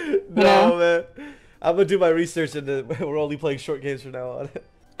 No, man. I'm gonna do my research and then we're only playing short games from now on.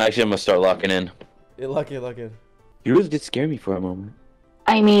 Actually, I'm gonna start locking in. Yeah, lock in, lock in. You really did scare me for a moment.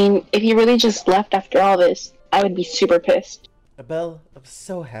 I mean, if you really just left after all this, I would be super pissed. Abiel, I'm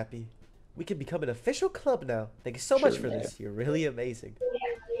so happy. We can become an official club now. Thank you so much for this. You're really amazing.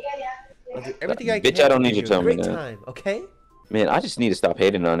 I'll do everything I can. Bitch, I don't need to you give to tell a me great that. time, okay? Man, I just need to stop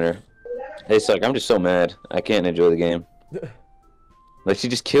hating on her. Hey, suck, I'm just so mad. I can't enjoy the game. Like, she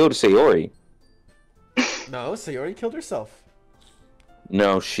just killed Sayori. No, Sayori killed herself.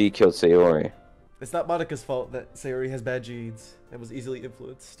 No, she killed Sayori. It's not Monika's fault that Sayori has bad genes and was easily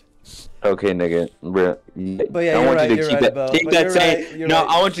influenced. Okay, nigga. But yeah, I want you to you're keep right, that, keep but that you're same. right, you're No,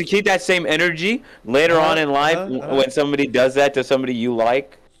 right. I want you to keep that same energy later on in life when somebody does that to somebody you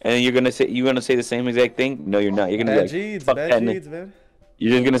like, and then you're gonna say the same exact thing. No, you're not. You're gonna Bad be like, genes, fuck bad that genes, nigga. man.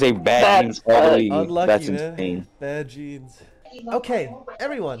 You're just gonna say bad That's genes all the way. Unlucky, That's man. insane. Bad genes. Okay,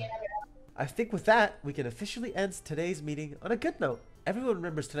 everyone. I think with that, we can officially end today's meeting on a good note. Everyone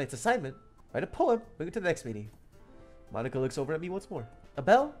remembers tonight's assignment. Write a poem, bring it to the next meeting. Monika looks over at me once more.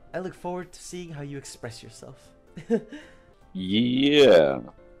 Abiel, I look forward to seeing how you express yourself. Yeah.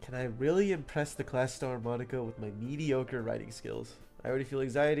 Can I really impress the class star Monika with my mediocre writing skills? I already feel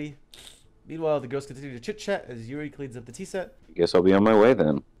anxiety. Meanwhile, the girls continue to chit-chat as Yuri cleans up the tea set. Guess I'll be on my way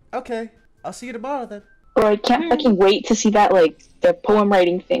then. Okay, I'll see you tomorrow then. Or I can't fucking wait to see that, like, the poem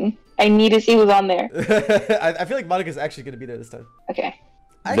writing thing. I need to see who's on there. I feel like Monika's actually going to be there this time. Okay.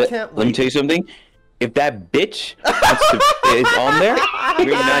 I can't wait. Let me tell you something. If that bitch is on there,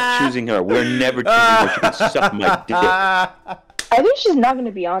 we're not choosing her. We're never choosing her. She can suck my dick. I think she's not going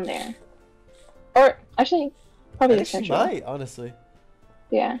to be on there. Or, actually, probably the She Central. might, honestly.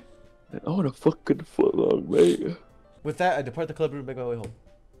 Yeah. I want a fucking footlong, man. With that, I depart the club room and make my way home.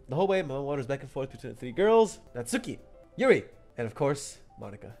 The whole way, my mind wanders back and forth between the 3 girls, Natsuki, Yuri, and of course,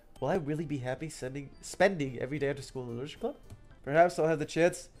 Monika. Will I really be happy spending every day after school in the literature club? Perhaps I'll have the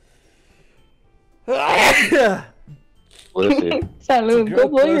chance. Listen, Salud, go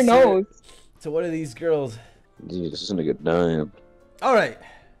blow your nose. To one of these girls. dude, this isn't a good time. Alright.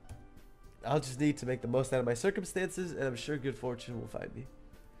 I'll just need to make the most out of my circumstances, and I'm sure good fortune will find me.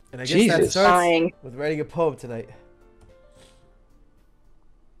 And I guess that Jesus. starts Dying. with writing a poem tonight.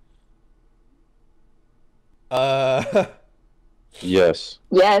 Yes.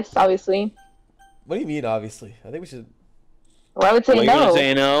 Yes, obviously. What do you mean, obviously? I think we should... Well, I would say What, you gonna no.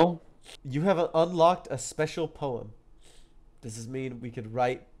 say no? You have unlocked a special poem. Does this mean we could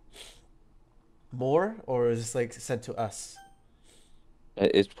write more, or is this like sent to us?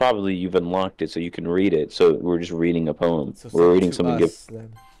 It's probably you've unlocked it so you can read it. So we're just reading a poem. So We're sent reading to something. us,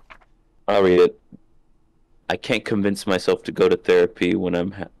 then. I'll read it. I can't convince myself to go to therapy when I'm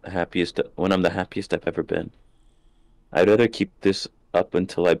the happiest I've ever been. I'd rather keep this up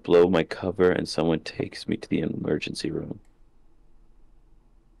until I blow my cover and someone takes me to the emergency room.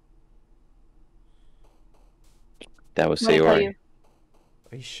 That was What did I tell Sayori. you?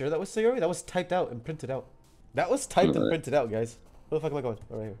 Are you sure that was Sayori? That was typed out and printed out. That was typed and printed out, guys. Where the fuck am I going?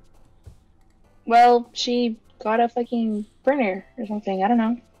 Oh, right here. Well, she got a fucking printer or something. I don't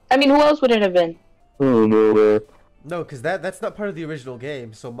know. I mean, who else would it have been? Oh no. No, because that's not part of the original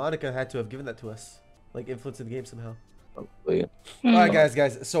game. So Monika had to have given that to us, like influencing the game somehow. Probably. All right,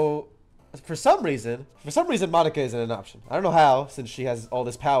 guys. So for some reason, Monika isn't an option. I don't know how, since she has all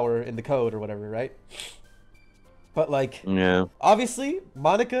this power in the code or whatever, right? But like, Yeah. obviously,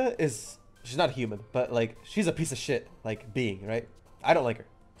 Monika she's not human, but like, she's a piece of shit, like being, right? I don't like her.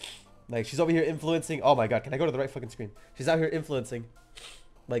 Like, she's over here influencing. Oh my god, can I go to the right fucking screen? She's out here influencing,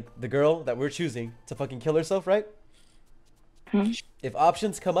 like, the girl that we're choosing to fucking kill herself, right? If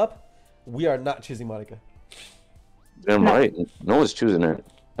options come up, we are not choosing Monika. Damn right. No one's choosing her.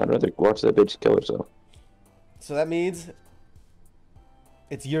 I'd rather watch that bitch kill herself. So that means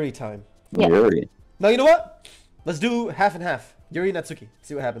it's Yuri time. Yeah. Yuri. No, you know what? Let's do half and half. Yuri, Natsuki.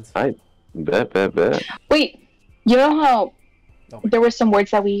 See what happens. I bet. Wait, you know how Oh my there were some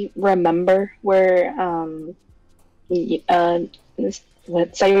words that we remember were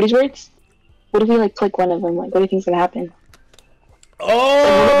what Sayori's words? What if we like click one of them? Like, what do you think's gonna happen?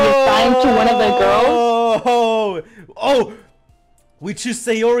 Oh! Assigned to one of the girls? Oh! We choose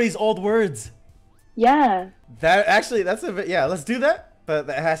Sayori's old words. Yeah. That's a bit. Yeah, let's do that. But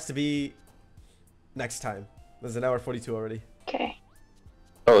that has to be next time. There's an hour 42 already. Okay.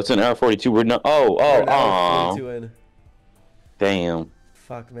 Oh, it's an hour 42. We're not. We're an hour Oh. 42 in. Damn.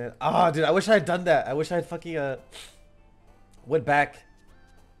 Fuck, man. Oh, dude, I wish I had done that. I wish I had fucking went back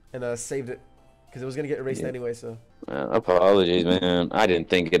and saved it, because it was gonna get erased anyway. So. Apologies, man. I didn't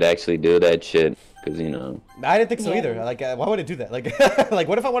think it'd actually do that shit. Because, you know. I didn't think so Yeah. either. Like, why would it do that? Like, like,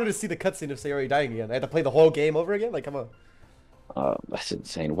 what if I wanted to see the cutscene of Sayori dying again? I had to play the whole game over again? Like, come on. That's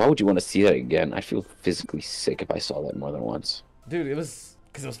insane. Why would you want to see that again? I feel physically sick if I saw that more than once. Dude, it was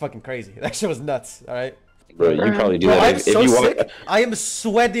because it was fucking crazy. That shit was nuts. All right. Bro, you probably do Bro, that I'm if so you sick. want. I am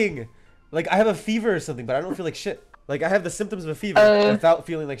sweating. Like, I have a fever or something, but I don't feel like shit. Like, I have the symptoms of a fever without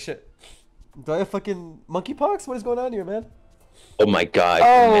feeling like shit. Do I have fucking monkeypox? What is going on here, man? Oh my god.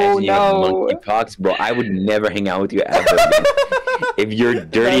 Oh, Imagine you have no. monkeypox, bro. I would never hang out with you ever again. If your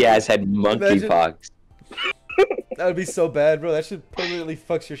dirty ass had monkeypox. That would be so bad, bro. That shit permanently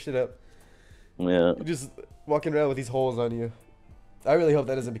fucks your shit up. Yeah. You're just walking around with these holes on you. I really hope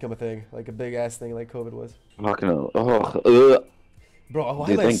that doesn't become a thing, like a big ass thing like COVID was. Fucking hell. Ugh. Bro, why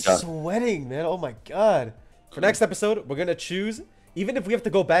Dude, am I thank God. sweating, man? Oh my god. For next episode, we're gonna choose, even if we have to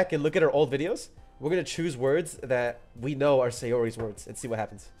go back and look at our old videos, we're gonna choose words that we know are Sayori's words and see what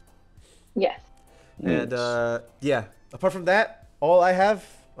happens. Yes. And yeah, apart from that, all I have,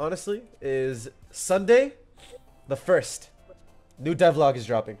 honestly, is Sunday, the 1st. New devlog is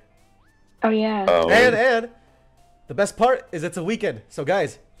dropping. Oh yeah. Oh, And the best part is it's a weekend. So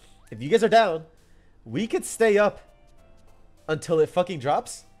guys, if you guys are down, we could stay up until it fucking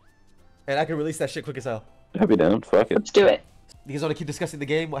drops, and I can release that shit quick as hell. I'll be down. Fuck it. Let's do it. You guys want to keep discussing the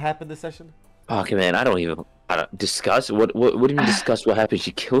game? What happened this session? Fuck, man. I don't discuss. What do you mean discuss what happened?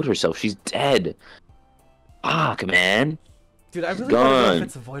 She killed herself. She's dead. Fuck, man. Dude, I really want to know if Gone.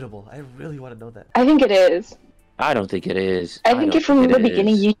 it's avoidable. I really want to know that. I think it is. I don't think it is. I think if from the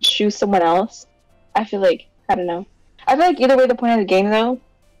beginning you choose someone else, I feel like, I don't know. I feel like either way the point of the game though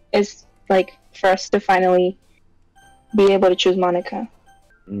is like for us to finally be able to choose Monika.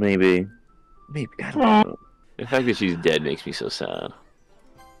 Maybe. I don't know. The fact that she's dead makes me so sad.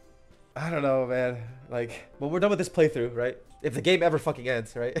 I don't know, man. Like, when we're done with this playthrough, right? If the game ever fucking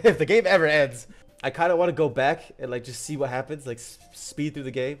ends, right? If the game ever ends, I kind of want to go back and like just see what happens, like speed through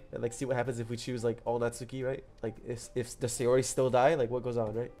the game and like see what happens if we choose like all Natsuki, right? Like if the Sayori still die, like what goes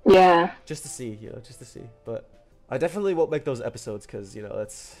on, right? Yeah. Just to see, just to see. But I definitely won't make those episodes because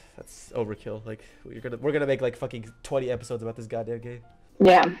that's overkill. Like we're gonna make like fucking 20 episodes about this goddamn game.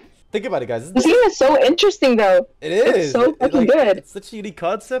 Yeah. Think about it, guys. This game is so interesting though. It is. It's so fucking like, good. It's such a unique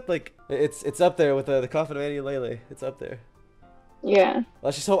concept. Like it's up there with the Coffin of Annie and Lele. It's up there. Yeah.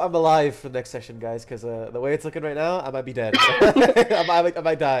 Let's just hope I'm alive for the next session, guys, because the way it's looking right now, I might be dead. I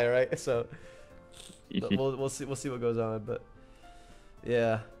might die, right? So we'll see what goes on, but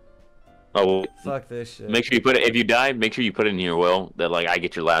yeah. Oh, well, Fuck this shit. make sure you put it. If you die, make sure you put it in your will that like I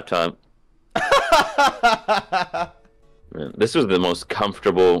get your laptop. Man, this was the most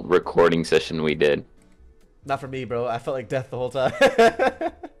comfortable recording session we did. Not for me, bro. I felt like death the whole time.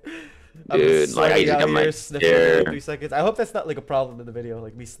 Dude, like I just got my sniffling every scare. 3 seconds. I hope that's not like a problem in the video,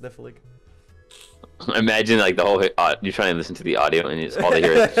 like me sniffling. Imagine like the whole you're trying to listen to the audio and it's all they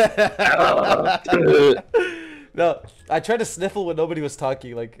hear is No, I tried to sniffle when nobody was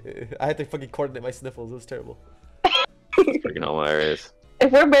talking. Like I had to fucking coordinate my sniffles. It was terrible. freaking hilarious.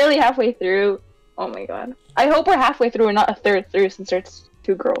 If we're barely halfway through, oh my god. I hope we're halfway through and not a third through since there's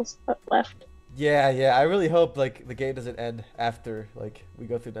 2 girls left. Yeah. I really hope like the game doesn't end after like we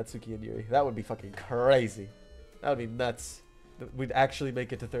go through Natsuki and Yuri. That would be fucking crazy. That would be nuts. We'd actually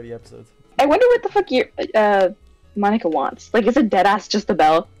make it to 30 episodes. I wonder what the fuck Monika wants. Like, is it deadass just the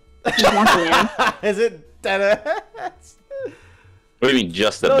bell? She wants a man. Is it deadass? What do you mean,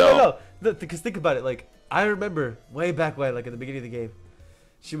 just the bell? No. Because think about it. Like, I remember way back when, like, at the beginning of the game,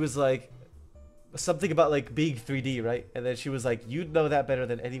 she was like, something about, like, being 3D, right? And then she was like, you'd know that better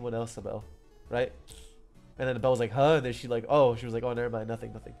than anyone else, Abel. Right? And then the bell was like, huh? And then she was like, oh, never mind,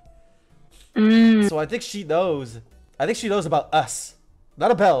 nothing. So I think she knows. I think she knows about us.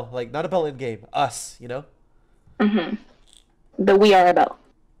 Not Abel, like, not Abel in game. Us, you know? Mm-hmm. The we are Abel.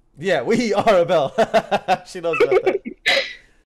 Yeah, we are Abel. She knows about that.